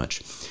very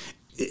much.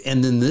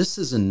 And then this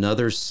is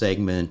another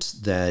segment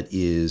that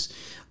is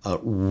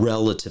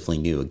relatively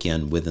new.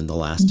 Again, within the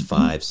last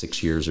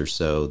 5-6 years or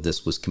so,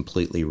 this was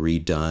completely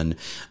redone.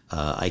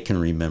 I can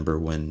remember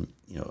when,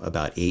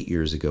 about 8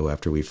 years ago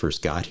after we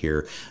first got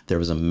here, there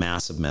was a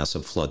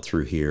massive flood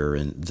through here,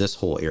 and this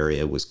whole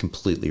area was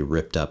completely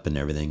ripped up and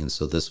everything. And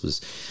so this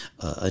was,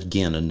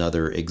 again,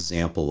 another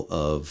example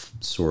of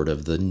sort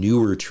of the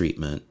newer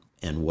treatment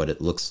and what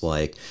it looks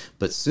like.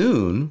 But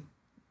soon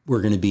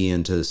we're going to be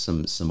into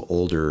some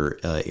older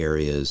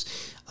areas.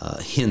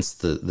 Hence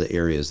the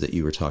areas that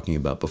you were talking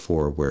about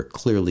before, where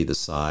clearly the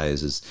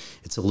size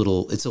it's a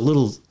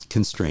little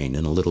constrained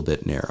and a little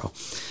bit narrow.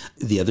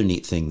 The other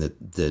neat thing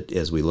that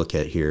as we look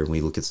at here,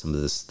 we look at some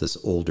of this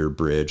older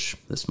bridge.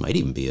 This might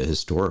even be a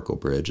historical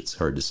bridge. It's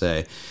hard to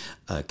say.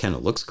 Kind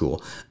of looks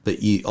cool,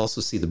 but you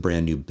also see the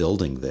brand new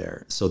building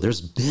there. So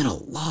there's been a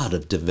lot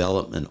of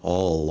development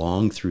all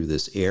along through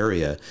this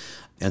area.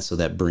 And so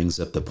that brings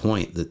up the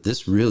point that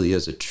this really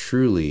is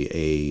truly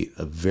a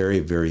very,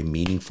 very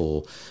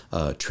meaningful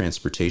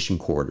transportation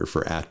corridor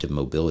for active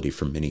mobility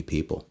for many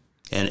people.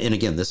 And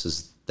again, this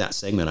is that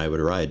segment I would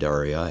ride to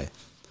REI.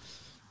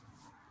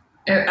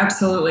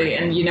 Absolutely.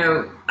 And,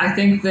 I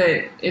think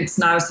that it's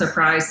not a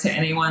surprise to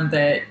anyone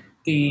that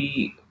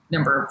the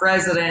number of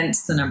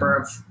residents, the number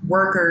of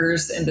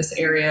workers in this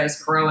area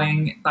is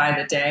growing by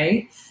the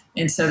day.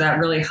 And so that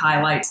really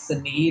highlights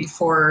the need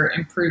for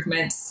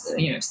improvements,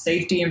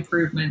 safety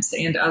improvements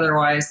and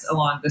otherwise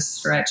along this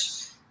stretch.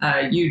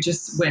 You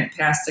just went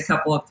past a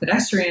couple of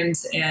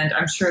pedestrians, and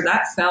I'm sure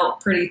that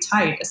felt pretty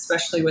tight,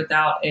 especially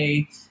without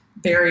a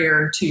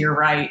barrier to your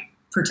right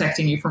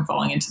protecting you from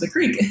falling into the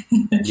creek.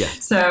 Yeah.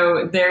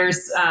 So there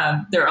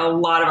are a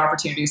lot of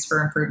opportunities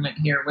for improvement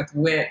here with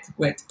width,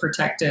 with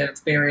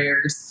protective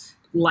barriers,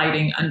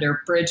 lighting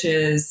under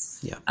bridges,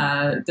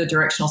 the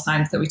directional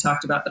signs that we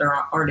talked about that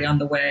are already on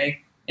the way,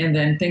 and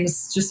then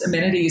things, just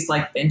amenities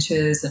like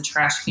benches and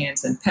trash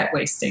cans and pet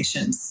waste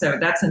stations. So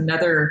that's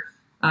another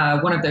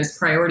one of those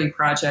priority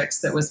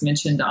projects that was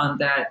mentioned on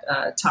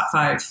that top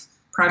 5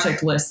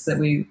 project list that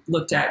we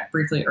looked at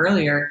briefly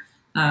earlier,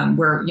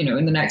 where,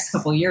 in the next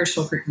couple of years,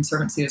 Shoal Creek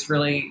Conservancy is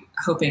really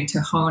hoping to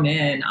hone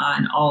in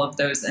on all of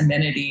those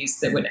amenities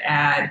that would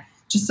add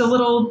just a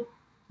little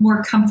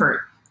more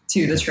comfort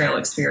to the trail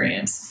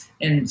experience.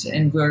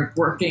 And we're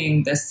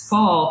working this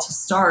fall to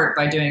start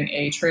by doing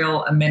a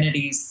trail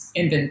amenities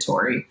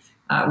inventory.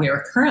 We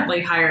are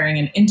currently hiring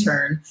an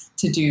intern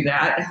to do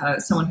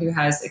that, someone who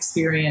has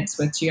experience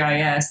with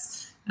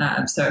GIS.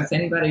 So if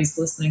anybody's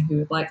listening who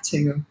would like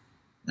to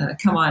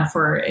come on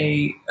for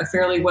a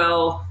fairly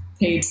well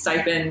paid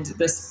stipend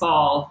this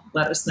fall,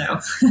 let us know.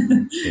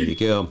 There you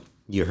go.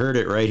 You heard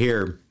it right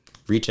here.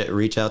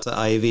 Reach out to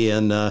Ivy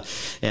and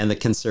the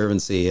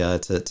Conservancy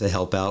to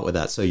help out with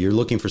that. So you're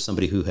looking for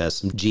somebody who has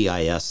some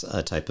GIS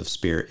type of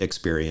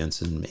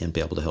experience and be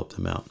able to help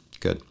them out.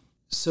 Good.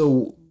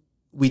 So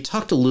we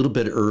talked a little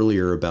bit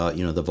earlier about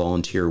the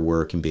volunteer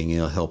work and being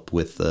able to help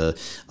with a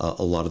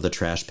lot of the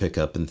trash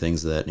pickup and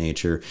things of that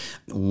nature.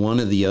 One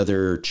of the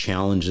other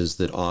challenges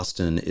that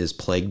Austin is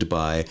plagued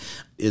by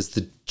is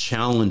the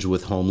challenge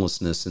with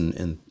homelessness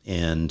and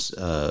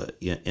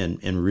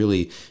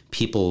really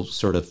people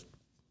sort of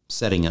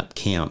setting up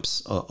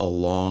camps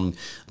along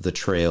the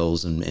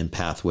trails and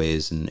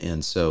pathways.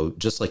 And so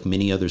just like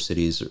many other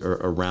cities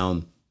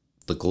around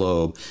the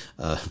globe,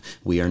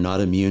 we are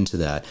not immune to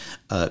that.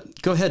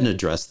 Go ahead and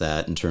address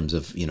that in terms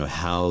of,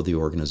 how the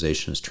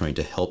organization is trying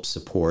to help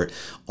support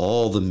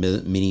all the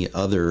many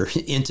other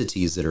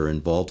entities that are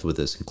involved with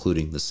this,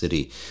 including the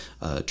city,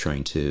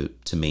 trying to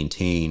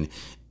maintain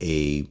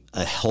a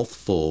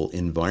healthful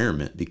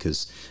environment,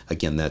 because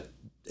again,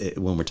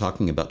 when we're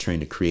talking about trying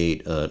to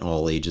create an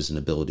all ages and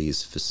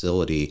abilities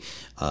facility,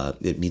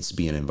 it needs to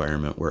be an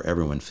environment where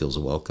everyone feels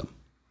welcome.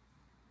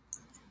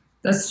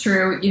 That's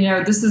true.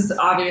 This is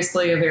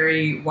obviously a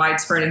very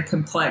widespread and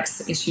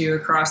complex issue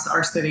across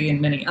our city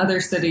and many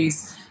other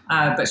cities.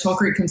 But Shoal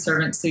Creek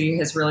Conservancy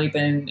has really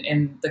been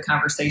in the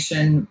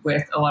conversation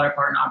with a lot of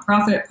our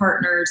nonprofit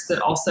partners that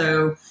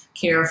also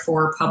care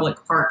for public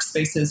park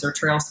spaces or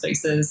trail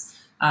spaces,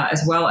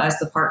 as well as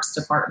the Parks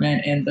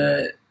Department and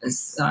the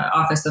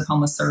Office of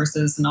Homeless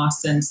Services in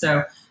Austin.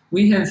 So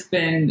we have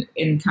been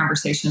in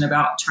conversation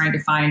about trying to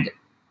find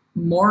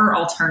more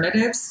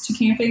alternatives to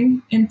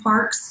camping in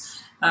parks.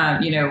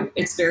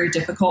 It's very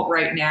difficult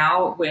right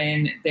now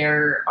when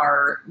there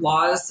are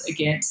laws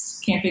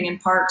against camping in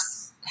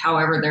parks.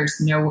 However, there's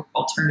no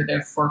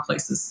alternative for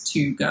places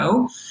to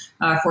go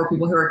for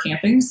people who are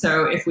camping.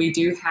 So if we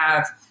do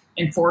have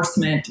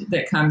enforcement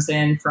that comes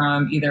in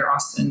from either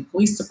Austin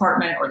Police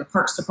Department or the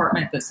Parks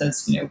Department that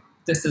says,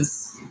 this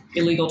is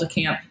illegal to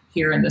camp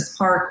here in this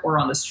park or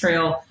on this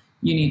trail,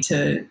 you need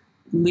to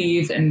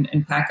leave and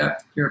pack up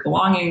your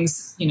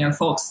belongings.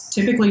 Folks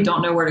typically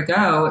don't know where to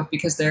go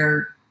because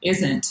there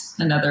isn't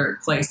another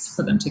place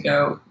for them to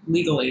go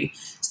legally.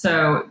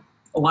 So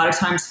a lot of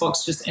times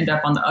folks just end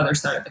up on the other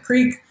side of the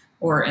creek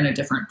or in a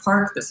different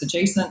park that's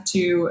adjacent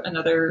to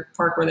another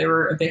park where they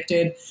were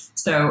evicted.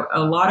 So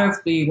a lot of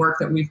the work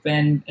that we've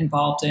been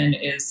involved in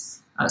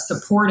is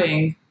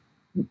supporting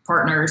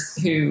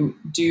partners who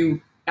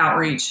do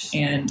outreach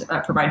and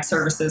provide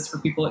services for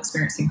people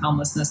experiencing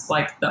homelessness,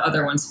 like the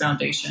Other Ones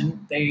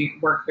Foundation. They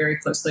work very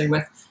closely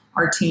with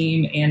our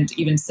team and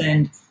even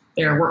send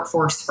their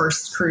Workforce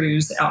First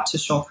crews out to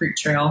Shoal Creek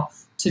Trail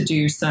to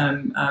do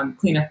some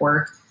cleanup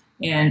work.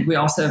 And we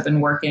also have been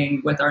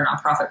working with our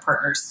nonprofit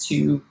partners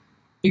to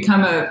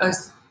become a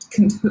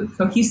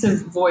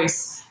cohesive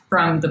voice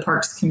from the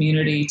parks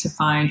community to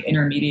find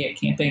intermediate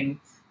camping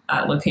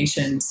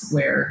locations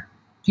where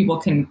people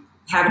can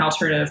have an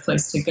alternative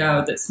place to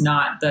go that's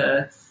not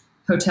the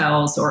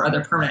hotels or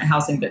other permanent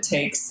housing that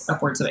takes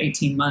upwards of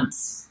 18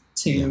 months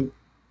to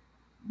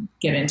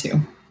get into.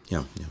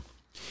 Yeah.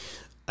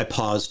 I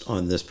paused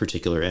on this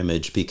particular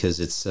image because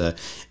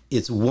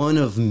it's one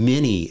of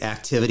many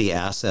activity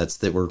assets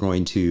that we're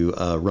going to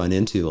run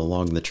into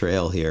along the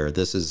trail here.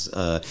 This is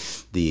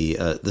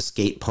the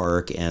skate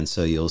park, and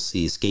so you'll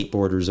see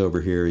skateboarders over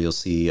here. You'll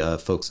see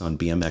folks on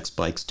BMX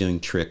bikes doing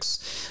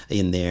tricks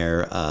in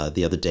there.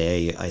 The other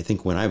day, I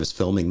think when I was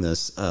filming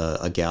this,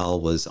 a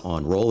gal was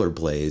on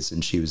rollerblades,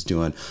 and she was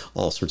doing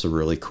all sorts of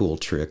really cool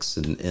tricks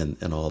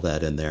and all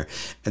that in there.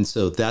 And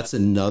so that's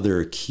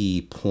another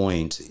key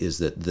point, is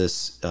that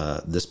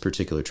this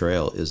particular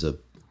trail is a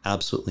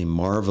absolutely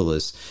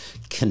marvelous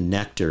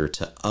connector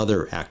to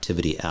other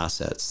activity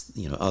assets,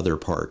 other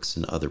parks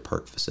and other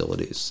park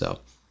facilities. So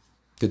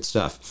good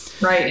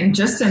stuff. Right. And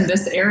just in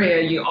this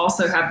area, you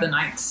also have the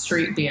 9th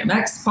Street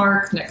BMX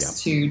Park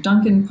next to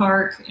Duncan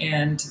Park.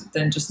 And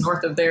then just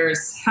north of there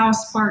is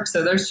House Park.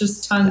 So there's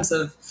just tons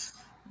of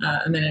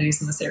amenities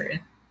in this area.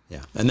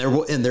 Yeah, and there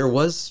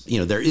was,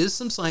 there is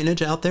some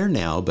signage out there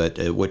now, but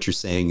what you're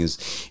saying is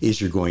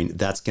that's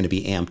going to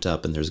be amped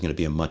up, and there's going to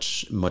be a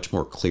much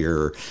more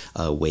clearer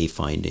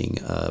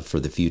wayfinding for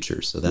the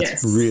future. So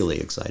that's really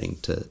exciting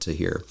to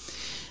hear.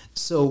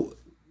 So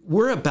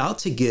we're about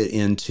to get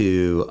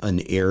into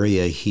an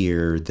area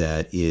here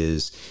that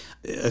is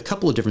a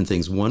couple of different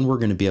things. One, we're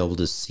going to be able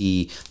to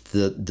see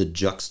the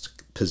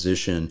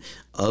juxtaposition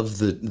of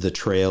the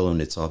trail,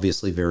 and it's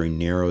obviously very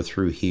narrow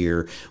through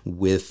here,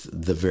 with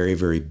the very,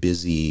 very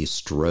busy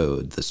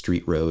Strode, the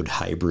street road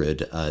hybrid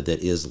that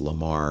is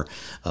Lamar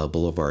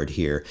Boulevard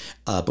here.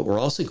 But we're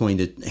also going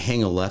to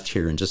hang a left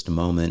here in just a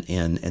moment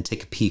and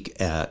take a peek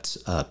at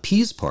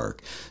Pease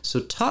Park. So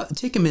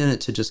take a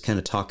minute to just kind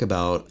of talk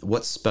about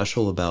what's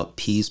special about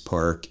Pease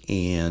Park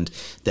and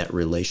that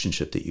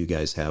relationship that you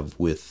guys have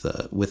with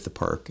the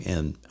park.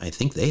 And I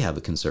think they have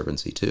a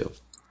conservancy too.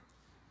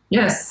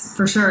 Yes,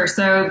 for sure.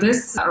 So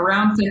this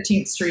around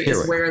 15th Street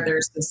is where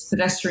there's this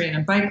pedestrian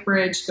and bike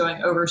bridge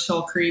going over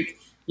Shoal Creek.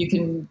 You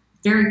can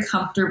very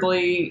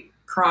comfortably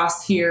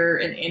cross here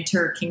and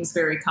enter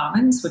Kingsbury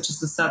Commons, which is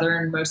the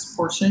southernmost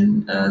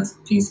portion of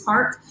Pease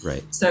Park.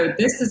 Right. So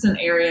this is an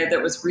area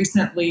that was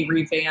recently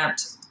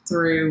revamped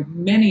through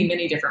many,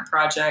 many different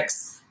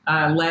projects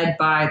led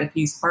by the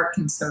Pease Park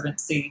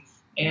Conservancy.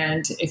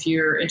 And if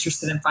you're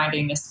interested in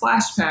finding a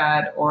splash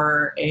pad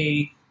or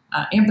a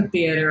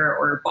amphitheater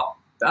or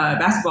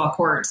basketball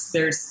courts,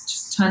 there's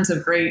just tons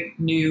of great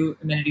new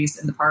amenities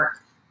in the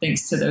park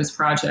thanks to those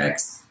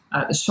projects.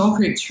 The Shoal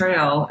Creek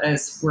Trail,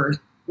 as we're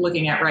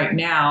looking at right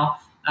now,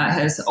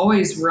 has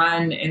always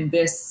run in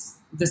this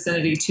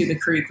vicinity to the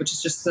creek, which is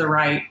just to the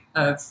right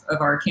of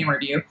our camera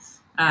view.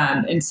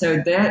 And so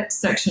that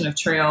section of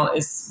trail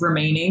is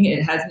remaining.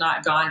 It has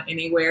not gone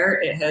anywhere.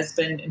 It has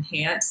been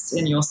enhanced,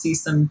 and you'll see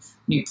some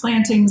new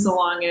plantings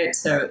along it.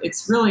 So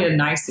it's really a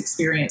nice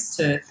experience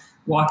to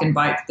walk and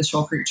bike the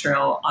Shoal Creek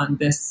Trail on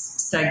this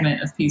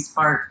segment of Pease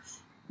Park.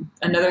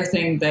 Another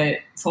thing that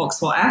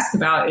folks will ask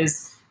about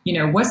is,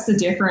 what's the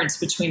difference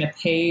between a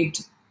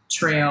paved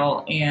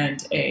trail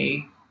and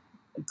a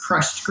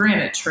crushed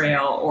granite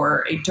trail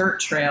or a dirt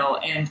trail?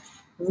 And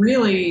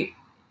really,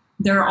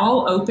 they're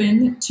all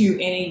open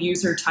to any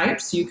user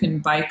types. You can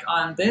bike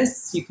on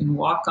this, you can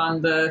walk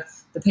on the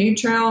paved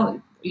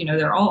trail.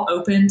 They're all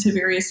open to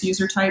various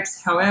user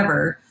types.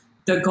 However,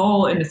 the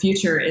goal in the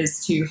future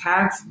is to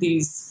have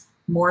these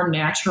more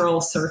natural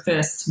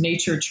surfaced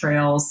nature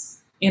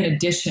trails in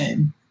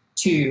addition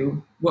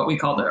to what we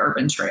call the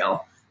urban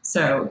trail.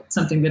 So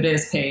something that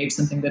is paved,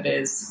 something that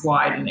is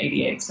wide and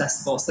ADA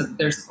accessible. So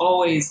there's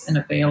always an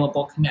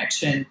available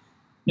connection,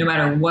 no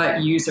matter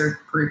what user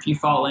group you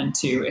fall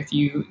into. If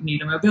you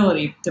need a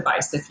mobility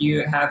device, if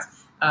you have,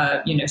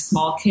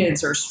 small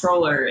kids or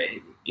stroller,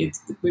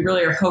 we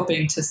really are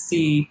hoping to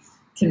see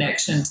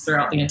connections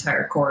throughout the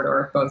entire corridor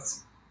of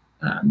both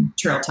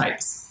trail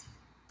types.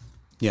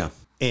 Yeah.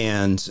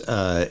 And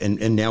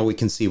now we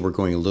can see we're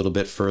going a little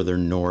bit further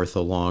north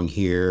along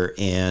here,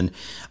 and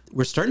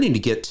we're starting to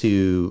get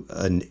to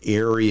an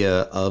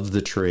area of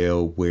the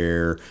trail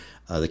where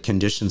the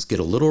conditions get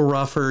a little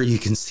rougher. You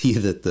can see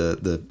that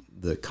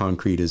the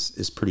concrete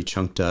is pretty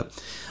chunked up,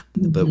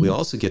 but we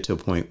also get to a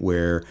point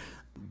where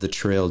the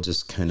trail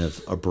just kind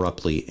of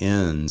abruptly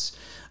ends.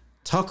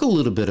 Talk a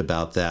little bit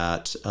about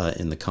that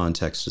in the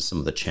context of some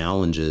of the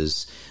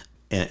challenges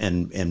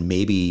and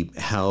maybe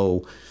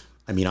how.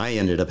 I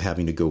ended up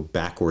having to go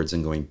backwards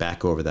and going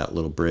back over that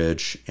little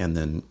bridge and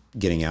then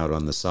getting out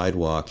on the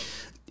sidewalk.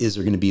 Is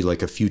there going to be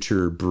like a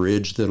future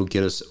bridge that'll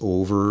get us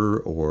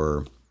over,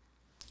 or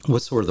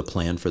what's sort of the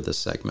plan for this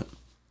segment?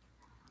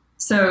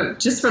 So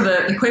just for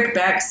the quick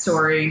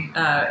backstory,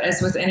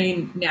 as with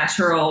any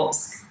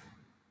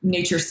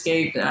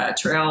naturescape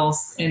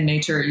trails in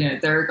nature,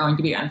 there are going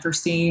to be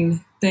unforeseen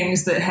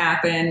things that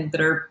happen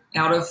that are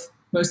out of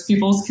most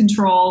people's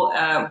control.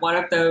 One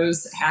of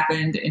those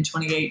happened in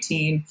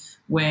 2018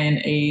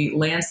 when a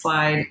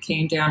landslide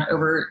came down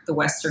over the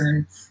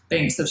western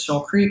banks of Shoal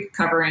Creek,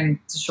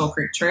 covering the Shoal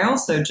Creek Trail.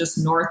 So just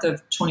north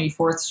of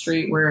 24th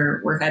Street,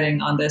 where we're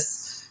heading on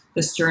this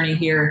journey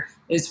here,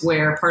 is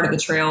where part of the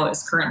trail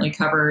is currently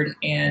covered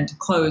and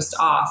closed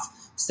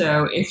off.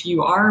 So if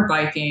you are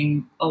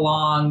biking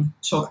along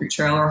Shoal Creek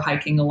Trail or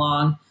hiking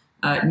along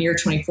near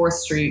 24th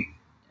Street,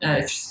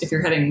 if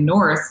you're heading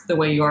north the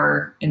way you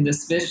are in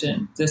this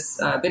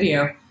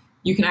video,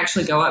 you can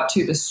actually go up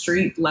to the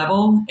street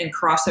level and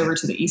cross over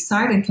to the east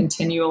side and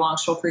continue along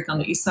Shoal Creek on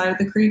the east side of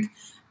the creek.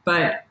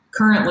 But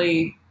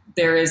currently,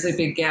 there is a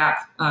big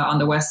gap on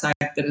the west side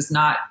that is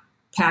not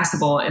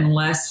passable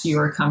unless you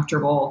are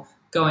comfortable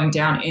going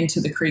down into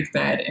the creek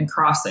bed and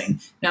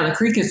crossing. Now, the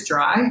creek is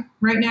dry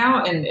right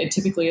now, and it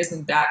typically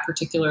isn't that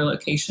particular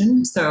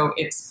location. So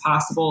it's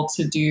possible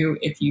to do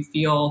if you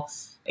feel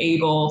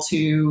able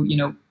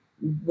to,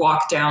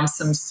 walk down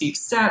some steep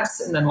steps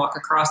and then walk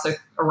across a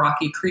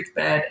rocky creek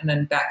bed and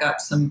then back up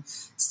some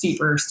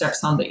steeper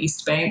steps on the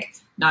east bank.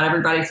 Not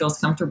everybody feels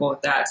comfortable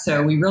with that.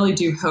 So we really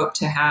do hope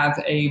to have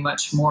a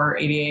much more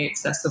ADA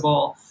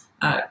accessible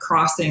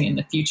crossing in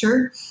the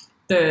future.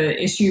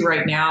 The issue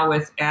right now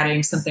with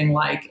adding something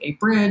like a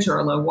bridge or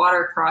a low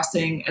water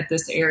crossing at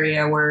this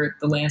area where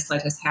the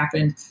landslide has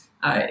happened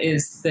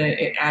is that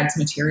it adds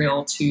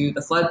material to the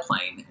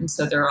floodplain. And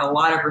so there are a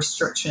lot of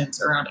restrictions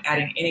around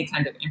adding any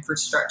kind of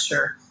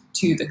infrastructure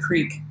to the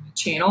creek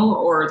channel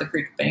or the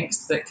creek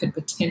banks that could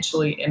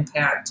potentially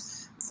impact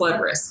flood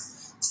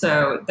risk.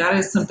 So that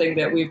is something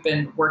that we've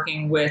been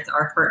working with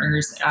our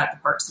partners at the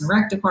Parks and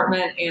Rec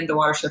Department and the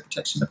Watershed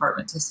Protection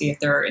Department to see if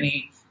there are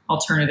any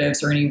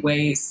alternatives or any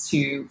ways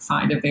to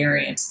find a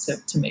variance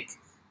to make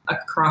a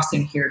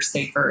crossing here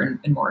safer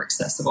and more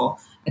accessible.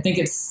 I think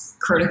it's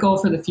critical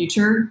for the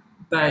future,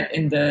 but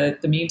in the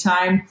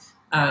meantime,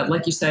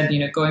 like you said,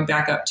 going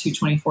back up to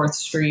 24th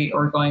Street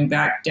or going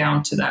back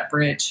down to that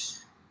bridge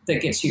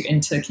that gets you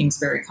into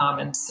Kingsbury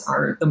Commons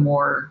are the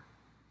more,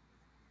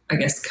 I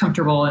guess,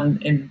 comfortable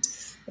and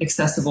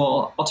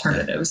accessible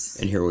alternatives.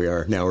 And here we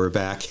are. Now we're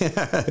back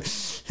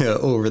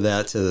over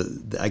that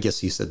to, I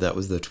guess you said that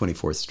was the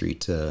 24th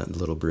Street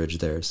little bridge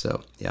there.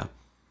 So, yeah.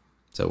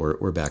 So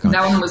we're back on.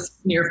 That one was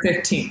near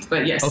 15th,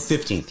 but yes. Oh,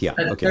 15th. Yeah.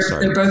 Okay.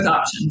 Sorry. They're both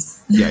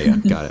options. Yeah.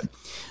 Got it.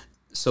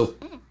 So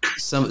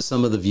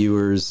some of the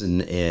viewers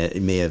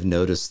may have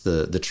noticed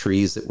the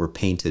trees that were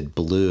painted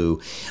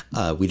blue.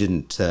 We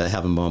didn't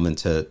have a moment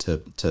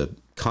to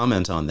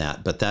comment on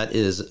that, but that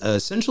is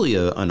essentially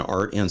an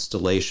art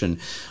installation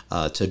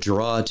to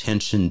draw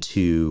attention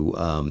to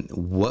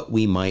what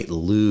we might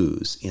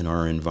lose in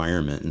our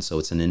environment. And so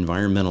it's an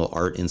environmental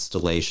art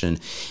installation.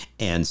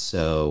 And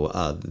so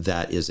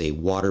that is a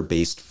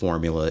water-based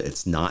formula.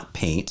 It's not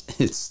paint.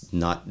 It's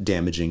not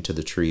damaging to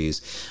the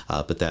trees.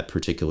 But that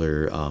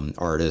particular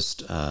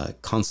artist,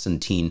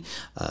 Konstantin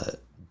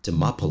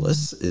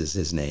Dimopoulos is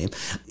his name,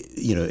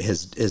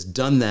 has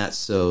done that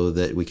so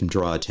that we can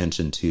draw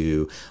attention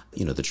to,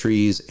 the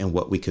trees and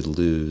what we could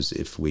lose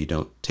if we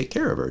don't take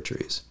care of our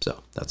trees.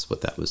 So that's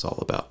what that was all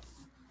about.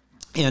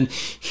 And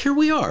here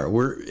we are.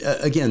 We're,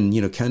 again,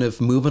 kind of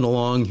moving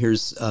along.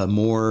 Here's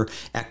more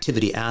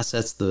activity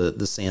assets,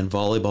 the sand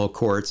volleyball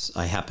courts.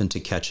 I happened to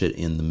catch it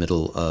in the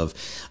middle of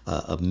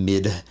a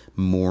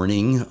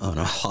mid-morning on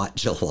a hot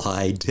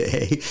July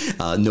day.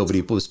 Nobody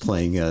was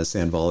playing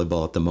sand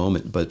volleyball at the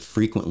moment, but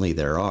frequently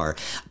there are.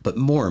 But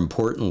more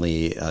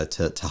importantly,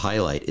 to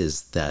highlight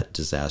is that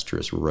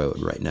disastrous road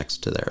right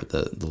next to there,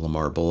 the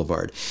Lamar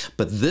Boulevard.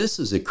 But this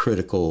is a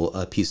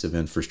critical piece of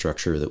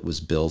infrastructure that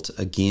was built,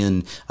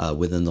 again,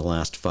 within the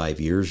last 5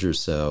 years or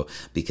so,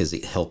 because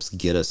it helps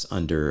get us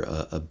under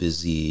a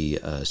busy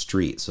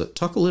street. So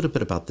talk a little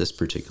bit about this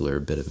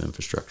particular bit of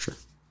infrastructure.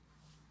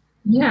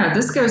 Yeah,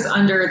 this goes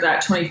under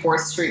that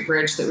 24th Street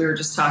bridge that we were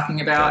just talking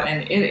about.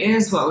 And it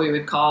is what we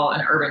would call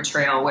an urban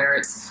trail, where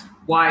it's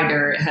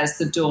wider. It has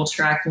the dual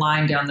track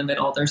line down the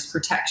middle. There's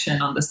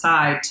protection on the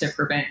side to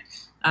prevent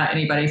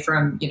anybody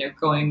from,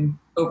 going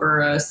over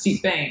a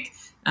steep bank.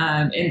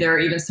 And there are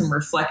even some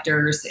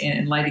reflectors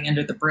and lighting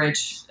under the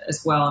bridge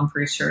as well, I'm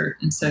pretty sure.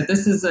 And so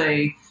this is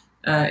a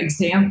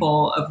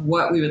example of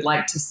what we would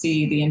like to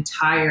see the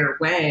entire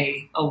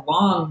way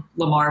along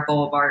Lamar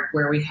Boulevard,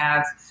 where we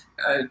have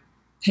a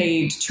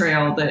paved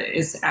trail that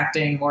is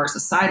acting more as a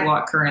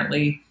sidewalk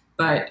currently,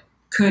 but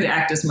could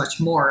act as much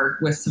more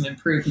with some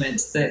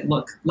improvements that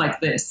look like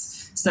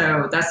this.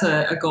 So that's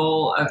a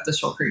goal of the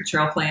Shoal Creek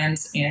Trail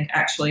Plans, and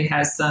actually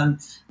has some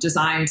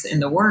designs in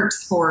the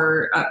works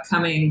for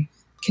upcoming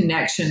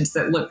connections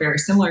that look very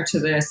similar to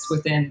this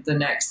within the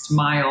next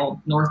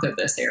mile north of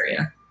this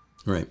area.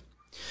 Right.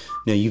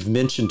 Now, you've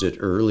mentioned it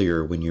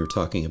earlier when you were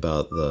talking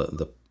about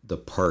the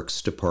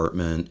Parks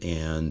Department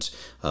and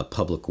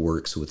Public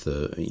Works with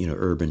the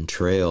urban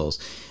trails.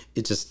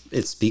 It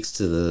speaks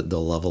to the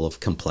level of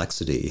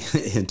complexity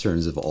in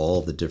terms of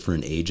all the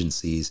different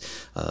agencies,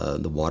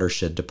 the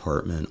Watershed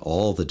Department,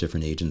 all the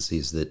different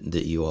agencies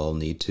that you all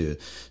need to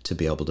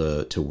be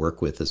able to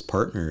work with as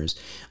partners,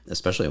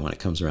 especially when it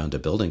comes around to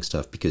building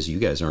stuff, because you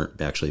guys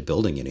aren't actually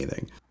building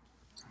anything.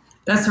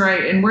 That's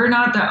right. And we're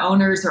not the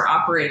owners or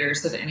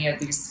operators of any of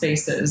these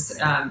spaces.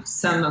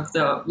 Some of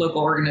the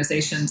local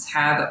organizations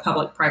have a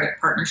public private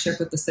partnership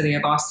with the city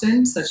of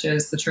Austin, such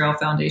as the Trail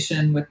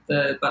Foundation with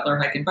the Butler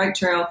Hike and Bike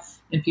Trail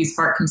and Peace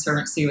Park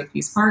Conservancy with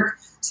Peace Park.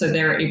 So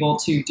they're able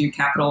to do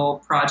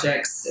capital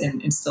projects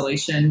and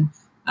installation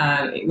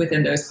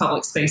within those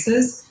public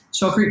spaces.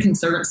 Shoal Creek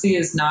Conservancy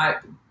is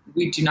not,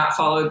 we do not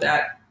follow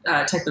that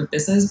type of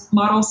business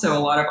model. So a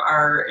lot of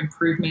our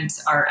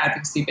improvements are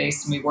advocacy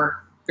based, and we work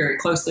very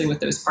closely with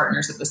those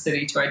partners at the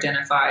city to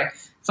identify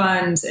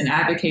funds and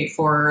advocate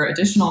for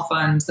additional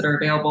funds that are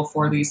available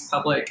for these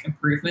public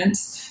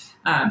improvements.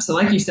 So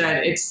like you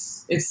said,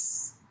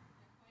 it's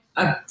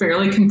a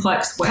fairly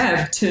complex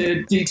web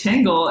to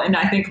detangle. And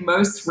I think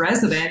most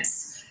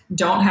residents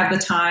don't have the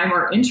time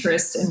or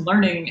interest in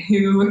learning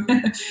who,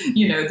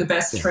 the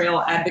best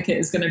trail advocate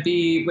is going to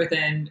be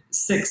within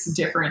 6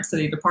 different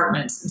city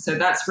departments. And so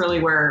that's really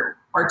where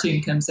our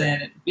team comes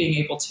in, being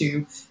able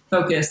to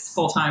focus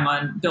full time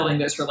on building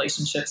those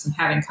relationships and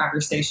having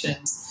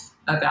conversations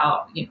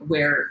about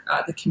where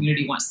the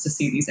community wants to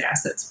see these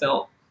assets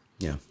built.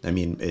 Yeah. I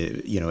mean,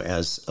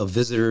 as a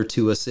visitor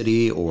to a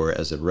city or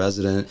as a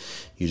resident,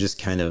 you just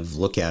kind of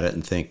look at it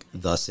and think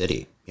the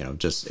city,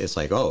 it's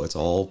like, oh, it's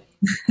all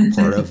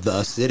part of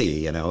the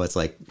city. It's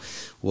like,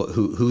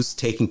 who's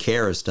taking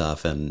care of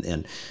stuff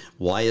and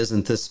why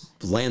isn't this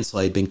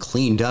landslide been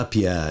cleaned up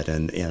yet?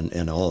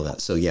 And all of that.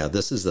 So yeah,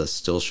 this is a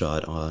still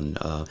shot on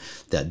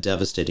that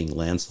devastating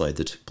landslide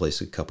that took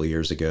place a couple of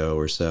years ago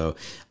or so.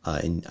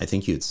 And I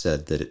think you had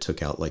said that it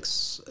took out like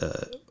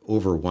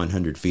over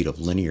 100 feet of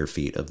linear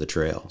feet of the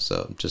trail.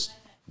 So just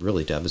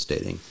really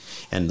devastating.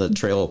 And the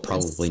trail will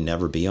probably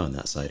never be on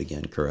that side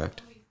again,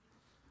 correct?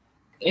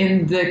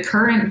 In the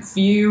current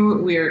view,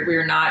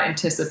 we're not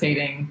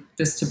anticipating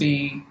this to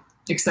be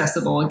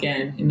accessible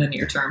again in the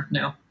near term.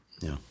 No.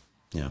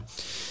 Yeah.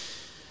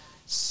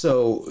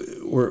 So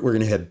we're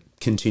going to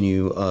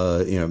continue,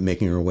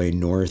 making our way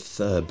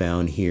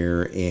northbound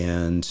here.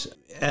 And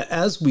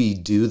as we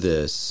do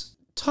this,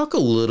 talk a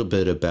little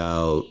bit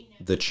about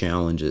the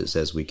challenges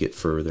as we get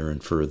further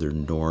and further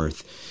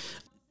north.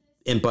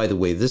 And by the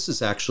way, this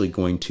is actually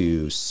going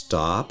to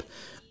stop.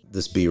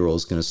 This B-roll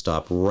is going to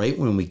stop right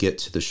when we get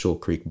to the Shoal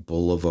Creek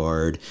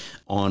Boulevard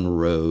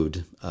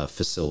on-road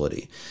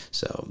facility.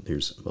 So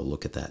here's a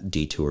look at that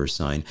detour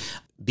sign.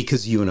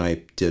 Because you and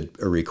I did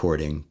a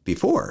recording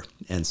before,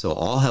 and so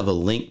I'll have a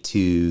link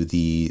to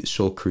the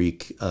Shoal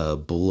Creek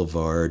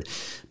Boulevard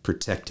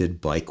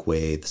Protected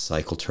Bikeway, the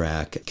cycle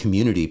track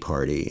community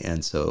party.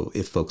 And so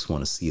if folks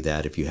want to see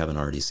that, if you haven't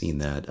already seen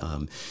that,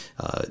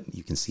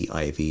 you can see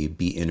Ivy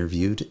be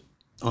interviewed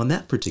on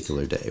that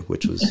particular day,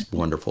 which was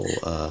wonderful.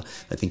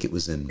 I think it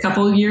was in... A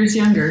couple years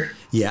younger.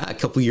 Yeah, a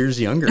couple years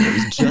younger.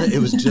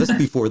 It was just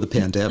before the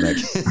pandemic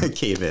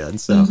came in.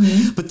 So,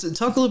 But to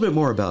talk a little bit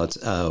more about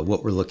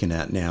what we're looking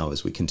at now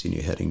as we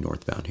continue heading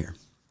northbound here.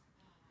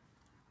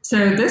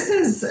 So this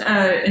is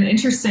an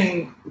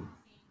interesting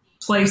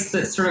place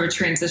that's sort of a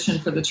transition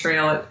for the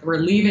trail. We're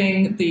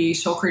leaving the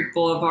Shoal Creek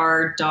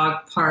Boulevard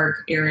dog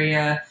park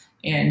area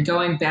and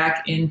going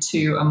back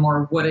into a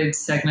more wooded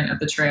segment of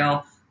the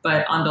trail.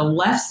 But on the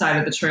left side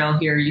of the trail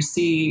here, you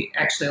see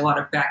actually a lot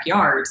of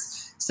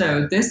backyards.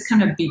 So this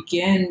kind of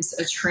begins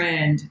a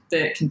trend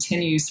that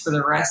continues for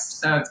the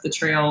rest of the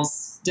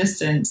trail's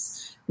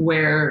distance,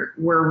 where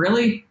we're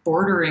really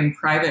bordering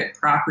private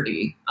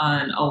property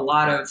on a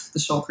lot of the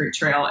Shoal Creek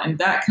Trail. And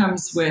that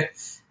comes with,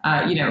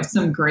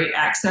 some great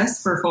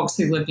access for folks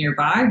who live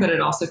nearby, but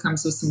it also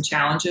comes with some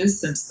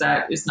challenges since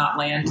that is not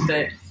land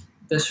that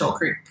the Shoal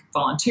Creek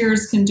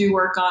volunteers can do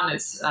work on.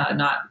 It's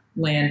not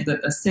land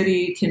that the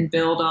city can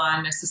build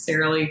on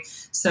necessarily.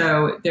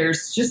 So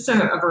there's just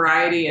a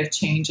variety of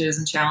changes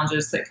and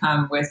challenges that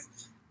come with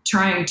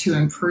trying to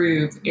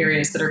improve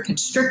areas that are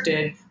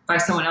constricted by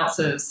someone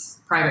else's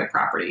private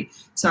property.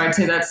 So I'd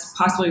say that's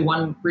possibly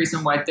one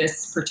reason why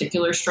this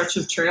particular stretch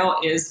of trail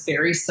is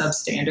very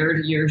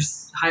substandard. You're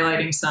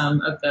highlighting some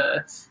of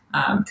the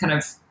kind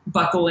of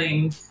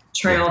buckling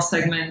trail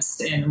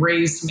segments and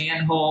raised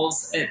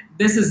manholes.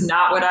 This is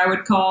not what I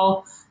would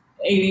call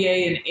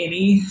ADA in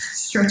any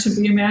stretch of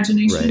the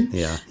imagination.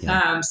 Right.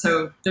 Yeah.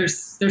 So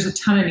there's a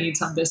ton of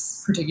needs on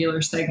this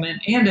particular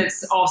segment, and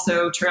it's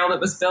also a trail that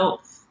was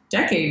built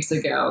decades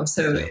ago.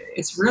 So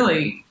it's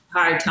really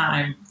high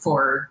time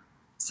for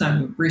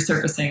some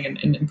resurfacing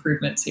and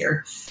improvements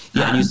here.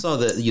 Yeah, and you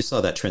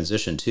saw that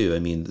transition too. I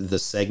mean, the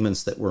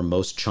segments that were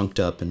most chunked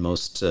up and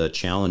most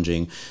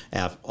challenging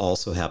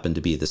also happened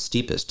to be the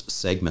steepest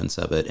segments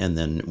of it. And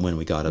then when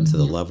we got up to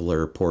the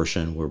leveler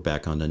portion, we're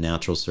back on the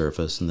natural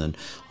surface and then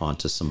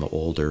onto some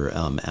older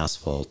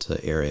asphalt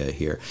area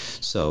here.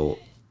 So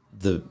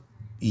there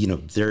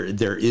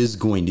is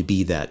going to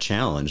be that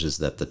challenge, is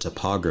that the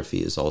topography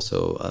is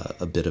also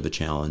a bit of a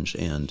challenge.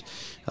 And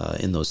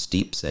in those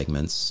steep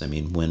segments, I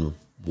mean, when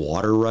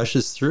water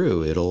rushes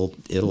through, it'll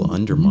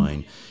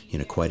undermine,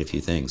 quite a few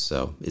things.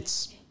 So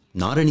it's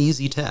not an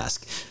easy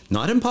task,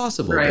 not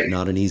impossible, but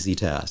not an easy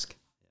task.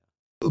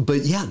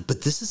 But yeah,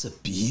 but this is a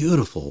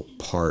beautiful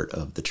part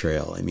of the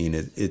trail. I mean,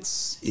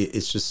 it's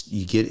just,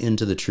 you get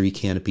into the tree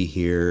canopy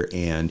here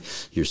and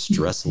your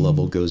stress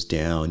level goes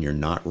down. You're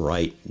not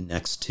right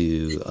next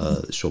to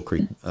Shoal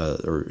Creek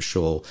Lamar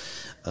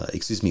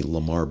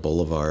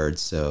Boulevard.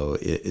 So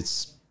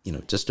it's,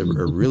 just a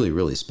really,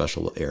 really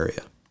special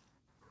area.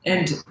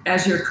 And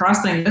as you're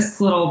crossing this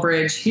little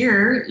bridge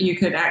here, you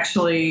could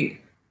actually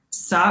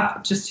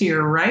stop just to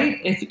your right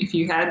if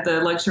you had the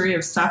luxury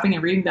of stopping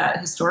and reading that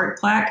historic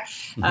plaque.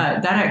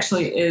 That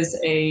actually is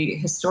a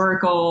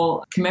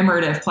historical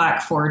commemorative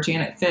plaque for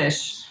Janet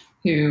Fish,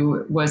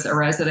 who was a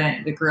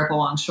resident that grew up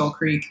along Shoal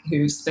Creek,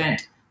 who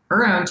spent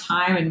her own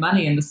time and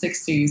money in the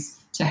 60s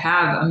to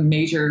have a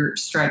major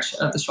stretch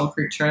of the Shoal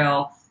Creek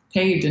Trail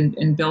paved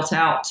and built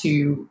out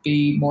to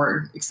be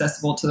more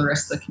accessible to the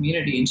rest of the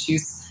community. And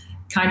she's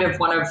kind of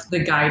one of the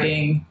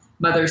guiding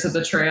mothers of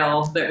the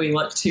trail that we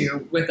look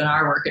to within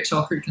our work at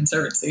Shoal Creek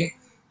Conservancy.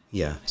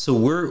 Yeah. So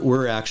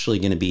we're actually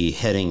going to be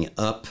heading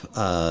up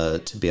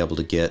to be able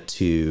to get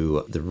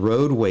to the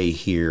roadway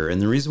here. And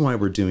the reason why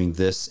we're doing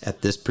this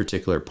at this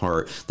particular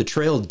part, the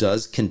trail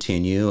does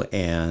continue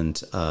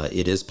and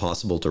it is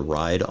possible to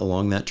ride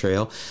along that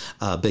trail.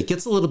 But it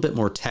gets a little bit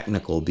more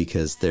technical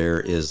because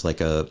there is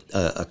like a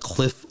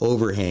cliff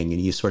overhang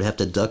and you sort of have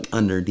to duck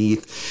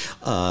underneath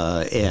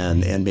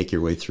and make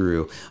your way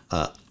through.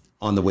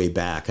 On the way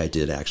back, I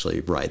did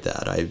actually ride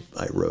that. I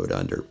rode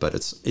under, but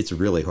it's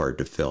really hard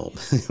to film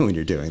when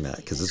you're doing that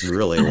because it's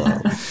really low.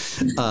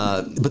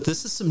 But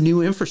this is some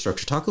new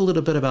infrastructure. Talk a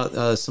little bit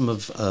about some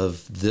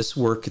of this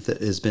work that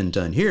has been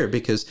done here,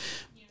 because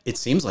it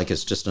seems like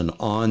it's just an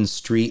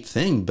on-street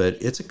thing, but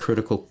it's a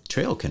critical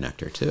trail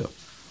connector too.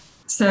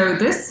 So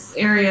this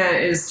area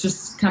is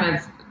just kind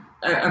of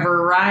a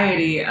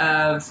variety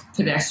of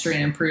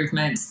pedestrian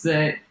improvements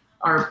that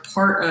are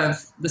part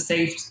of the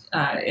safe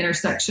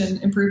intersection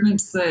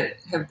improvements that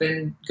have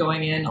been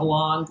going in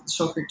along the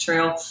Shoal Creek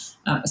Trail,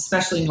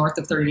 especially north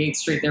of 38th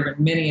Street. There have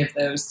been many of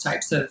those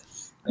types of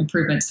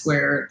improvements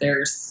where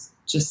there's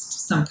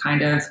just some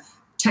kind of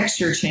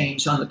texture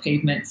change on the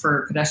pavement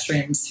for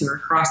pedestrians who are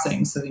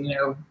crossing. So,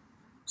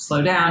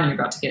 slow down, you're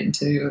about to get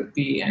into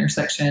the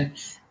intersection,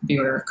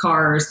 beware of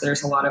cars.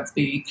 There's a lot of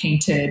the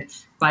painted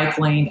bike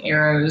lane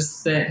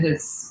arrows that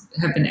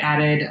have been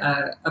added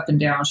up and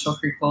down Shoal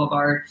Creek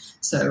Boulevard.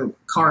 So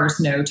cars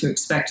know to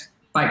expect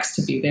bikes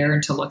to be there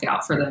and to look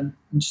out for them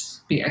and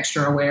just be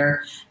extra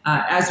aware.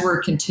 As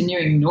we're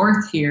continuing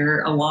north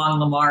here along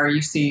Lamar,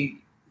 you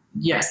see,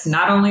 yes,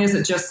 not only is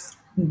it just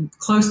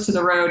close to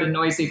the road and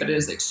noisy, but it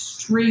is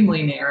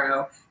extremely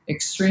narrow,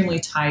 extremely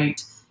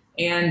tight.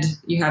 And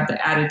you have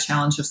the added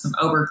challenge of some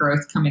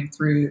overgrowth coming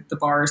through the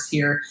bars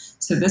here.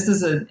 So this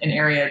is an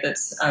area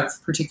that's of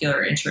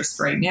particular interest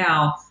right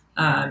now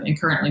and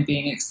currently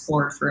being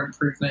explored for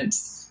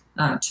improvements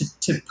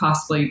to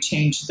possibly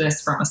change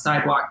this from a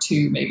sidewalk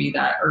to maybe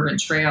that urban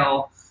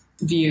trail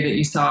view that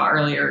you saw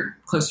earlier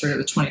closer to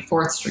the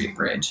 24th Street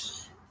Bridge.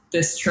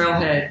 This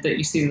trailhead that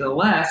you see to the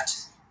left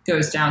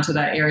goes down to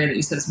that area that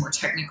you said is more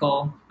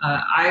technical.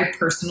 I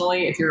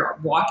personally, if you're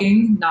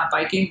walking, not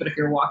biking, but if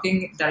you're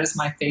walking, that is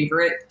my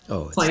favorite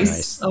place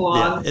nice.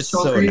 Along it's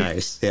Shoal so Creek.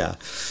 Nice. Yeah.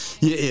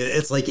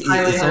 It's like,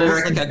 it's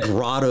almost like a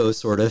grotto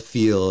sort of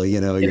feel, you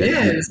feel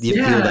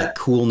that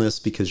coolness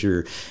because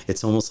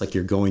it's almost like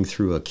you're going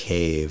through a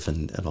cave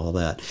and all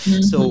that.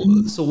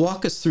 Mm-hmm. So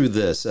walk us through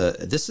this.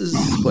 This is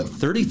what,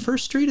 31st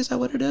Street? Is that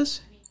what it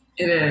is?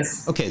 It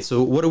is. Okay.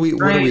 So what are we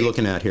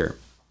looking at here?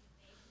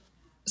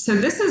 So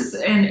this is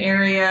an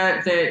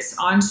area that's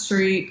on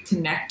street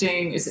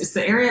connecting. It's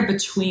the area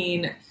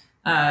between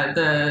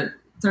the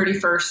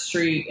 31st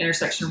Street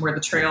intersection where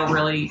the trail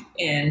really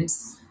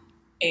ends,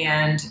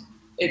 and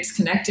it's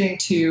connecting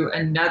to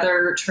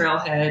another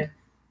trailhead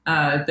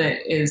that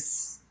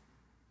is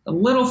a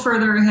little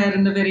further ahead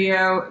in the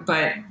video,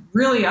 but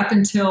really up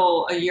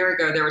until a year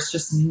ago, there was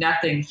just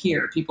nothing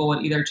here. People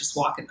would either just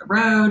walk in the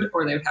road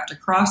or they would have to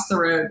cross the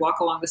road,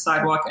 walk along the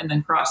sidewalk, and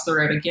then cross the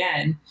road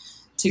again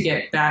to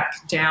get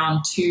back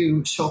down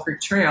to Shoal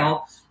Creek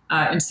Trail.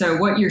 And so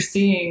what you're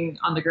seeing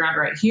on the ground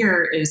right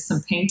here is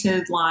some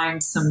painted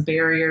lines, some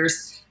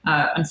barriers.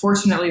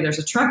 Unfortunately, there's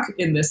a truck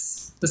in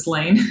this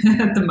lane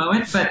at the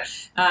moment, but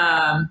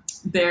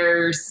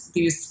there's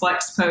these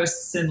flex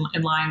posts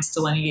and lines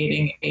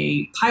delineating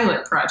a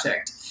pilot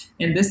project.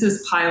 And this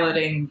is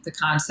piloting the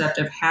concept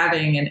of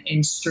having an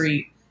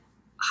in-street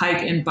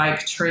hike and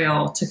bike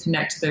trail to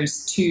connect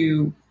those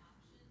two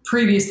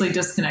previously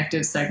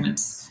disconnected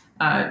segments.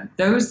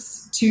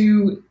 Those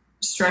two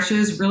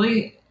stretches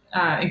really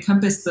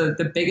encompass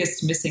the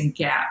biggest missing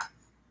gap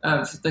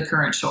of the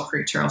current Shoal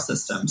Creek Trail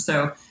system.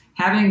 So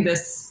having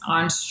this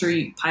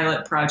on-street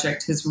pilot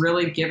project has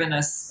really given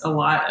us a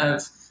lot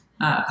of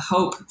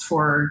hope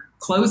for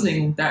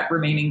closing that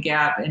remaining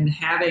gap and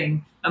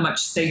having a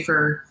much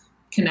safer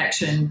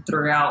connection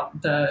throughout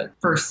the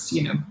first,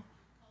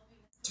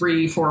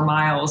 3-4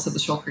 miles of the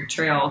Shoal Creek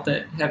Trail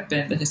that have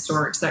been the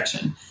historic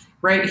section.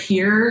 Right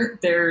here,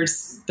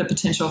 there's the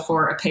potential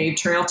for a paved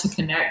trail to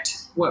connect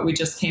what we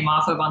just came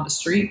off of on the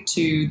street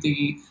to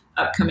the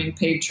upcoming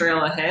paved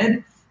trail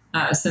ahead.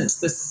 Since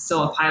this is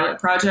still a pilot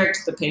project,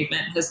 the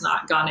pavement has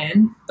not gone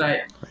in,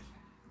 but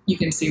you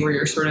can see where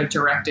you're sort of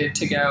directed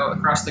to go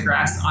across the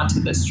grass onto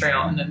this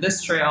trail. And then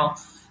this trail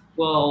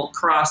will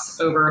cross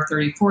over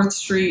 34th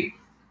Street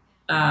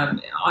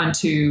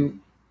onto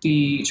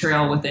the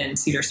trail within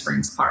Cedar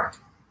Springs Park.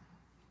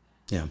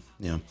 Yeah,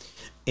 yeah.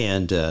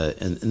 And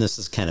this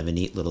is kind of a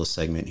neat little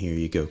segment here.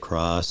 You go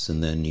across,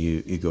 and then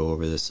you go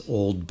over this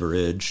old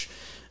bridge,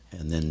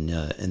 and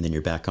then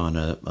you're back on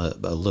a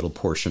little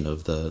portion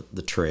of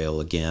the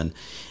trail again,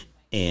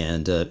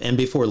 and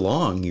before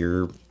long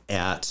you're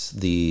at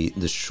the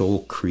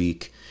Shoal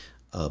Creek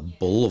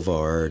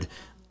Boulevard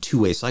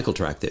two-way cycle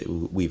track that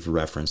we've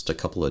referenced a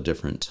couple of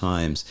different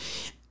times.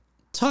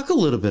 Talk a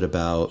little bit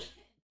about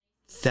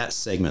that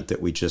segment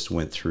that we just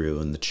went through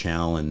and the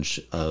challenge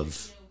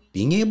of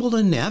being able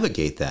to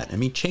navigate that. I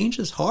mean, change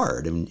is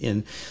hard,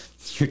 and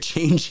you're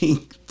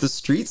changing the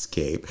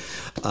streetscape.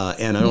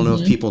 And I don't know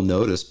if people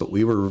noticed, but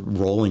we were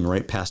rolling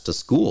right past a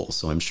school.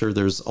 So I'm sure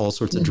there's all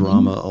sorts of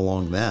drama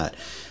along that.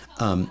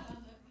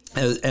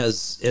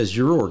 As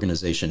your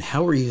organization,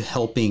 how are you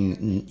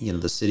helping,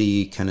 the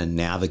city kind of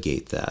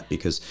navigate that?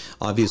 Because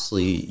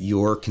obviously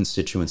your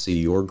constituency,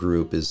 your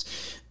group is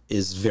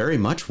very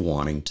much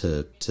wanting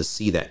to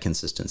see that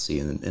consistency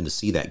and to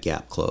see that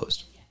gap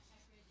closed.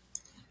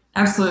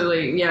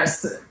 Absolutely,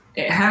 yes.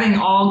 Having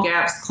all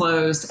gaps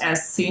closed as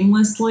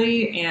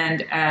seamlessly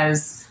and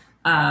as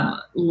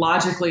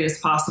logically as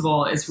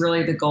possible is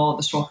really the goal of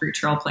the Shoal Creek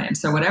Trail Plan.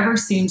 So whatever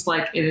seems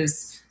like it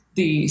is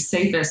the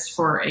safest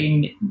for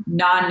a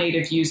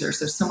non-native user,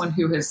 so someone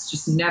who has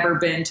just never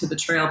been to the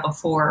trail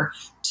before,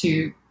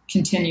 to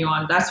continue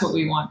on, that's what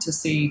we want to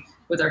see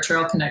with our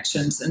trail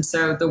connections. And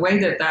so the way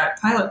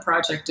that pilot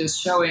project is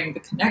showing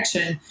the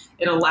connection,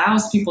 it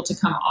allows people to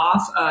come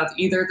off of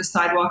either the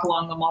sidewalk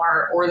along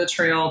Lamar or the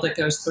trail that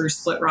goes through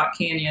Split Rock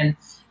Canyon,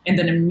 and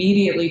then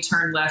immediately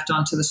turn left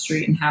onto the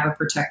street and have a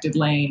protected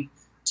lane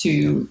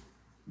to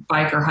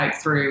bike or hike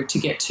through to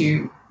get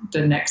to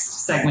the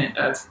next segment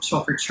of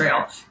Shoal Creek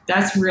Trail.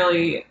 That's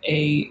really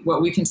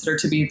what we consider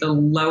to be the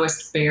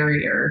lowest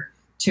barrier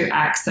to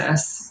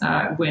access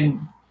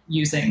when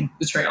using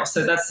the trail.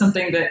 So that's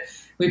something that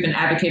we've been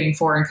advocating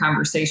for in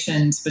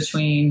conversations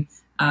between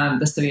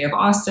the city of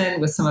Austin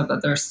with some of the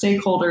other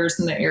stakeholders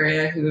in the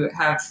area who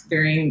have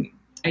varying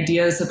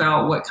ideas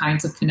about what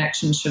kinds of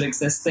connections should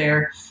exist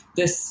there.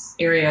 This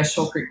area,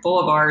 Shoal Creek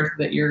Boulevard,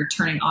 that you're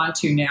turning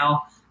onto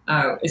now,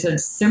 is a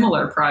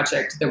similar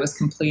project that was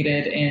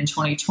completed in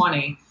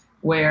 2020,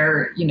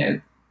 where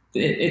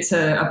it's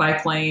a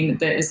bike lane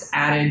that is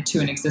added to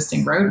an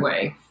existing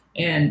roadway,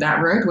 and that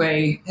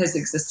roadway has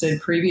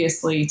existed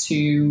previously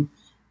to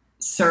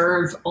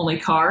serve only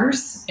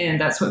cars,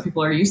 and that's what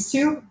people are used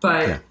to.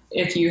 But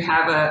if you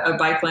have a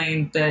bike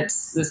lane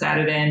that's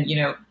added in,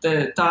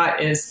 the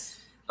thought is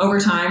over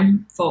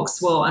time,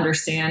 folks will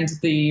understand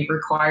the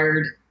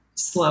required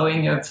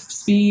slowing of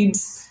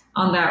speeds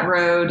on that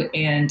road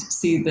and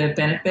see the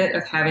benefit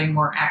of having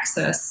more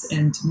access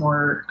and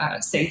more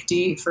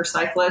safety for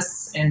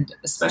cyclists. And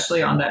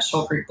especially on that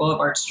Shoal Creek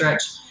Boulevard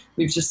stretch,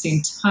 we've just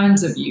seen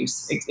tons of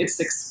use. It's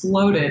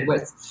exploded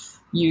with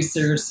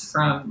users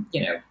from,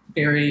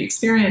 very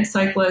experienced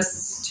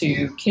cyclists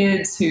to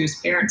kids whose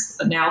parents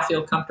now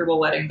feel comfortable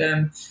letting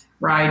them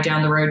ride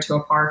down the road to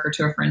a park or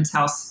to a friend's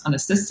house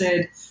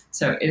unassisted.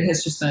 So it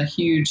has just been a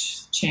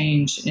huge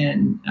change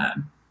in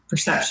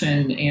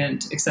perception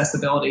and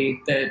accessibility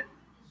that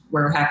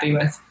we're happy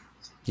with.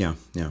 Yeah.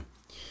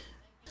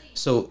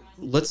 So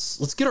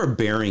let's get our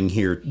bearing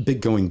here.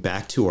 Going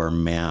back to our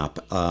map.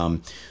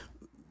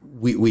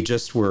 We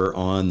just were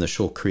on the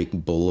Shoal Creek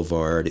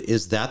Boulevard.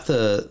 Is that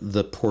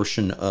the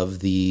portion of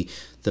the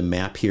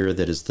map here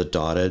that is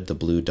the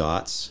blue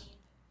dots?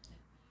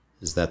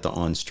 Is that the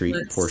on-street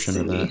portion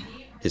of that?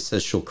 It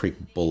says Shoal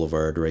Creek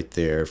Boulevard right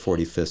there,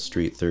 45th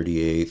Street,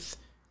 38th.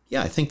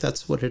 Yeah, I think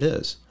that's what it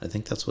is. I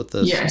think that's what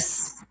this.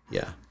 Yes.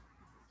 Yeah.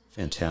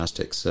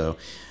 Fantastic. So,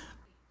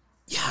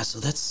 so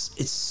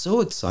it's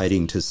so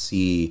exciting to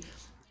see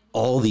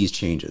all these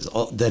changes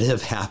that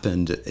have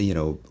happened,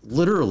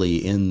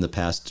 literally in the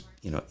past,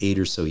 8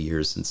 or so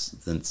years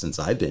since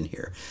I've been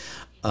here.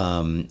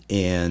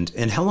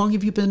 And how long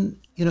have you been,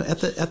 at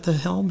the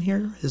helm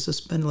here? Has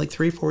this been like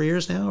 3-4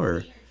 years now,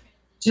 or?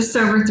 Just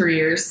over 3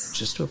 years.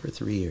 Just over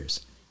 3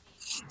 years.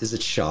 Is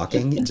it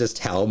shocking just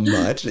how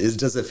much?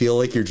 Does it feel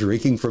like you're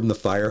drinking from the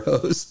fire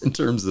hose in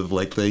terms of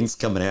like things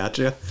coming at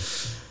you?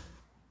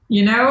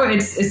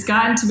 It's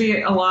gotten to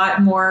be a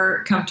lot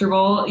more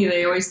comfortable.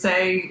 They always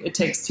say it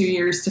takes 2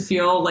 years to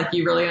feel like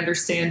you really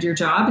understand your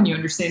job and you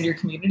understand your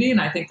community. And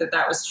I think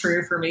that was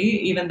true for me,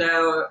 even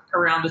though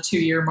around the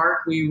 2-year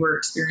mark, we were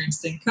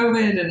experiencing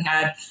COVID and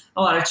had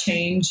a lot of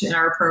change in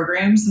our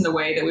programs and the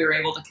way that we were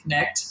able to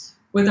connect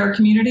with our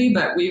community.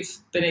 But we've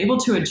been able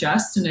to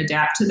adjust and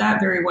adapt to that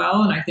very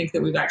well. And I think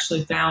that we've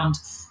actually found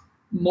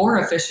more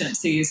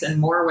efficiencies and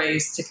more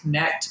ways to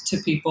connect to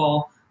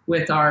people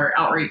with our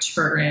outreach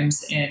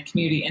programs and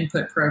community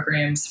input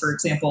programs. For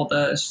example,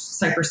 the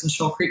Cypress and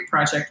Shoal Creek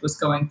project was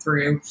going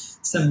through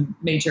some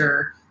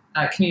major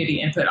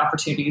community input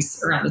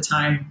opportunities around the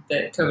time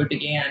that COVID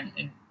began.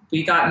 And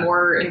we got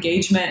more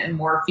engagement and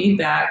more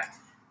feedback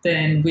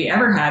than we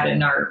ever had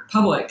in our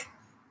public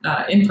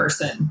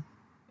in-person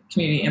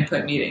community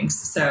input meetings.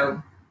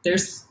 So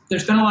there's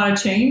been a lot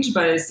of change,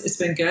 but it's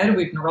been good.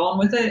 We've been rolling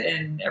with it,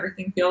 and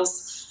everything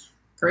feels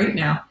great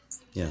now.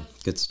 Yeah,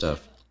 good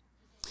stuff.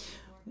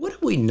 What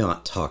have we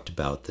not talked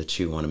about that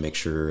you want to make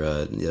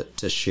sure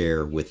to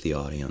share with the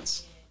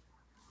audience?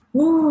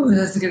 Ooh,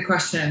 that's a good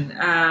question.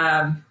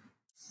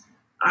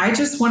 I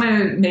just want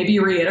to maybe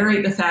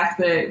reiterate the fact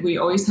that we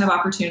always have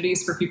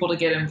opportunities for people to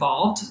get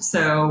involved.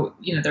 So,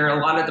 there are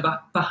a lot of the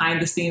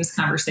behind the scenes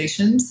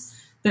conversations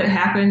that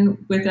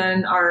happen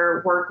within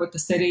our work with the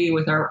city,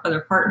 with our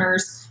other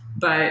partners,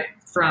 but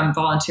from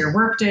volunteer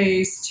work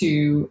days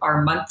to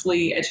our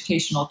monthly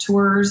educational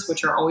tours,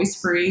 which are always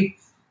free.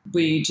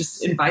 We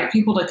just invite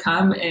people to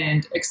come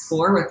and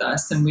explore with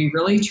us. And we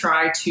really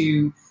try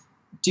to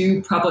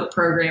do public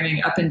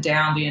programming up and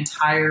down the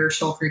entire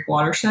Shoal Creek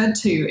watershed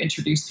to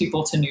introduce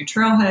people to new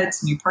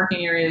trailheads, new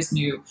parking areas,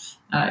 new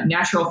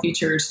natural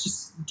features,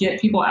 just get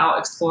people out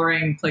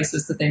exploring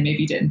places that they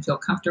maybe didn't feel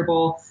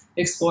comfortable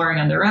exploring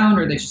on their own,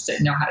 or they just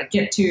didn't know how to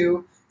get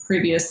to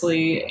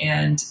previously,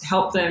 and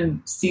help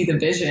them see the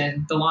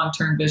vision, the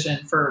long-term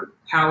vision for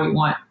how we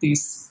want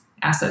these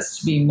assets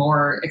to be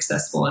more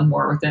accessible and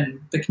more within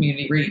the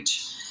community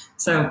reach.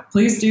 So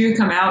please do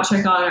come out,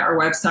 check out our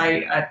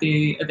website at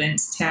the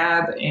events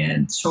tab,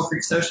 and Shoal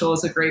Creek Social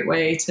is a great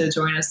way to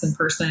join us in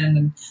person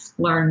and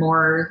learn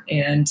more.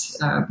 And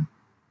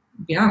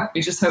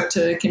we just hope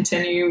to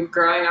continue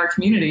growing our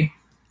community.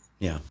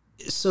 Yeah.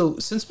 So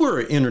since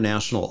we're an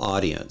international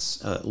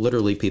audience,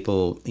 literally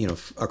people,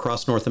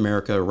 across North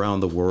America, around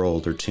the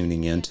world are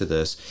tuning into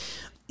this.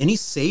 Any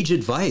sage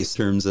advice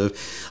in terms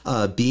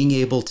of being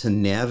able to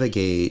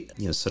navigate,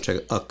 such a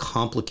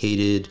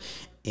complicated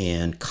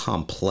and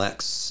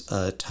complex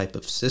type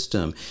of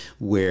system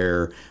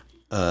where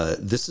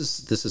this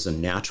is a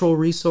natural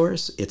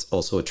resource. It's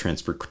also a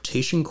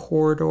transportation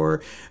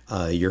corridor.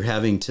 You're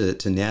having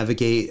to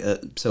navigate.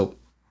 So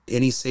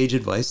any sage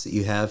advice that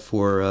you have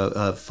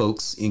for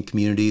folks in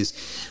communities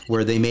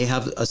where they may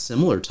have a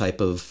similar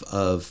type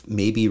of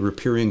maybe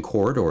riparian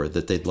corridor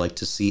that they'd like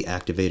to see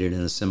activated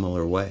in a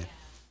similar way?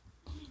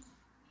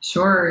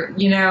 Sure.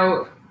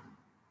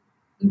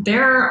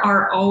 There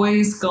are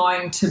always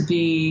going to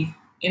be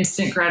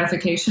instant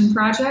gratification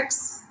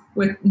projects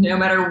with no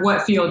matter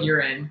what field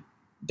you're in.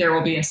 There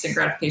will be instant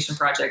gratification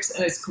projects,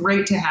 and it's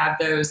great to have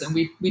those. And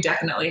we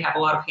definitely have a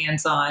lot of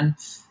hands-on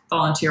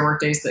volunteer work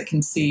days that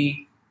can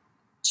see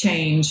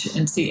change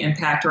and see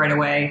impact right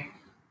away.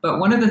 But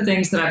one of the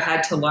things that I've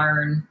had to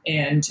learn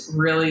and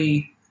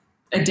really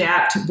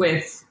adapt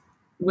with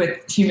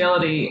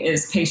humility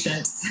is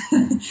patience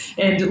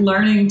and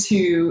learning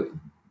to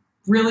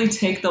really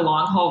take the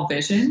long haul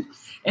vision,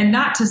 and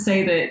not to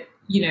say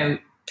that,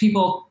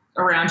 people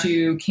around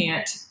you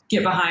can't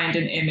get behind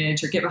an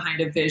image or get behind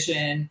a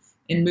vision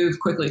and move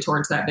quickly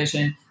towards that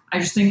vision. I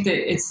just think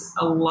that it's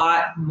a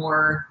lot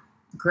more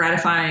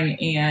gratifying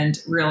and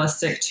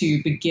realistic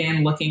to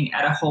begin looking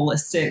at a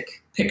holistic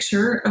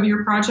picture of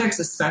your projects,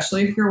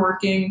 especially if you're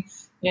working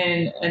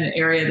in an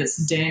area that's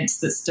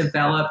dense, that's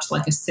developed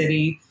like a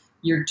city.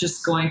 You're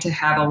just going to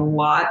have a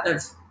lot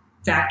of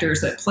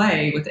factors at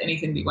play with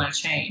anything that you want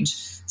to change.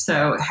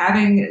 So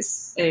having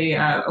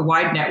a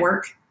wide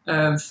network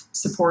of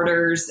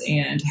supporters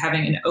and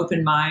having an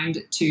open mind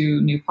to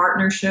new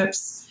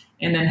partnerships,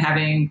 and then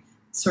having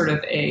sort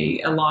of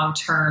a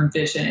long-term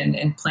vision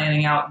and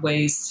planning out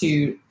ways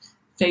to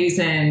phase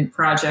in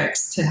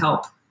projects to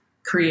help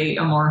create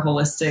a more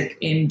holistic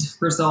end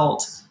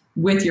result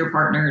with your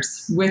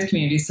partners, with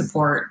community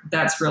support.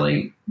 That's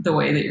really the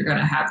way that you're going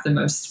to have the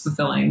most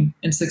fulfilling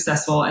and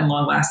successful and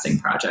long-lasting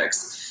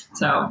projects.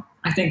 So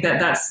I think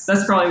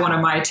that's probably one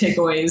of my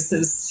takeaways,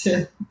 is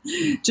to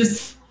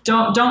just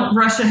don't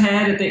rush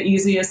ahead at the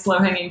easiest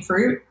low-hanging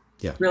fruit.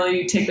 Yeah.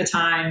 Really take the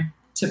time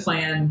to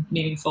plan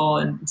meaningful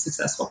and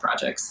successful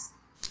projects.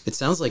 It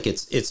sounds like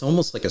it's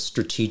almost like a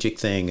strategic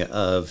thing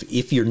of,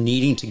 if you're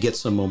needing to get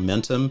some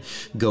momentum,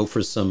 go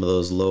for some of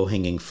those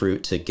low-hanging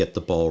fruit to get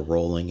the ball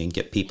rolling and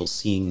get people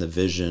seeing the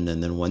vision.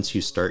 And then once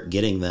you start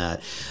getting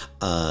that,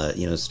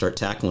 start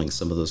tackling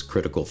some of those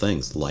critical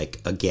things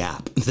like a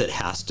gap that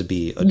has to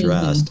be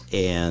addressed. Mm-hmm.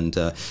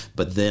 And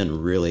but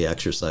then really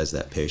exercise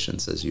that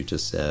patience, as you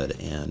just said,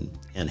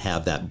 and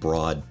have that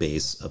broad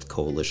base of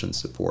coalition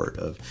support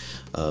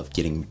of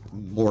getting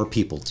more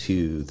people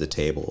to the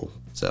table.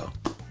 So,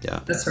 yeah.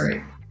 That's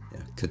right.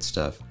 Yeah, good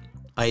stuff.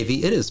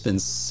 Ivy, it has been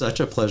such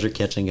a pleasure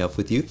catching up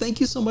with you.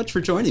 Thank you so much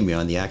for joining me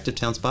on the Active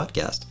Towns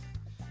podcast.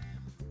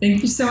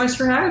 Thank you so much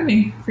for having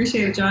me.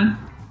 Appreciate it, John.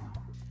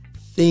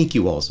 Thank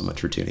you all so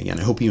much for tuning in.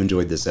 I hope you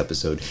enjoyed this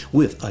episode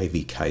with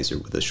Ivy Kaiser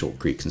with the Shoal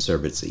Creek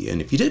Conservancy.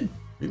 And if you did,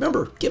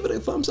 remember, give it a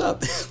thumbs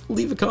up,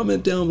 leave a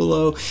comment down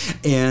below,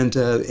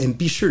 and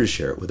be sure to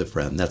share it with a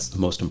friend. That's the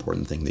most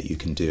important thing that you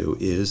can do,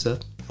 is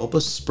help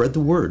us spread the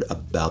word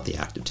about the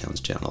Active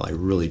Towns channel. I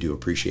really do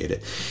appreciate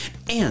it.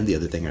 And the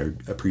other thing I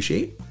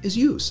appreciate is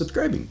you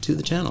subscribing to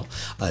the channel.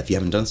 If you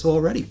haven't done so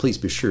already, please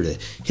be sure to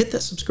hit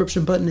that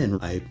subscription button,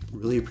 and I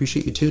really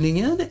appreciate you tuning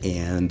in,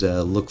 and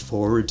look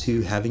forward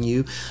to having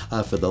you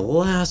for the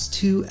last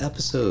 2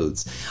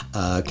 episodes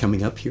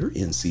coming up here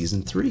in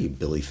season 3.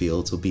 Billy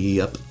Fields will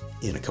be up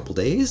in a couple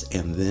days,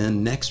 and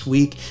then next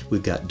week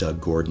we've got Doug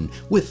Gordon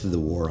with The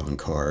War on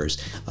Cars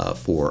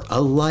for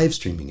a live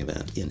streaming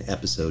event in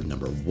episode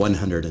number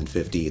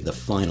 150, the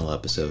final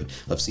episode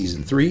of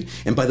season 3.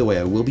 And by the way,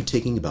 I will be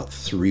taking about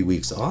 3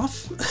 weeks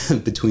off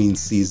between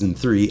season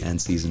 3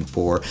 and season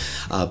 4,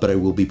 but I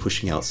will be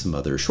pushing out some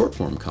other short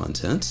form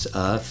content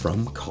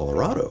from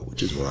Colorado,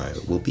 which is where I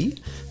will be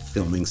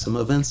filming some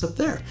events up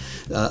there.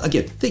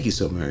 Again, thank you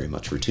so very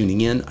much for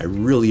tuning in. I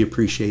really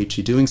appreciate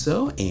you doing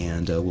so,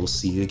 and we'll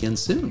see you again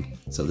soon.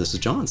 So this is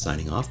John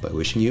signing off by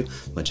wishing you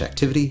much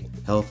activity,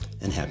 health,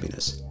 and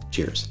happiness.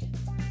 Cheers.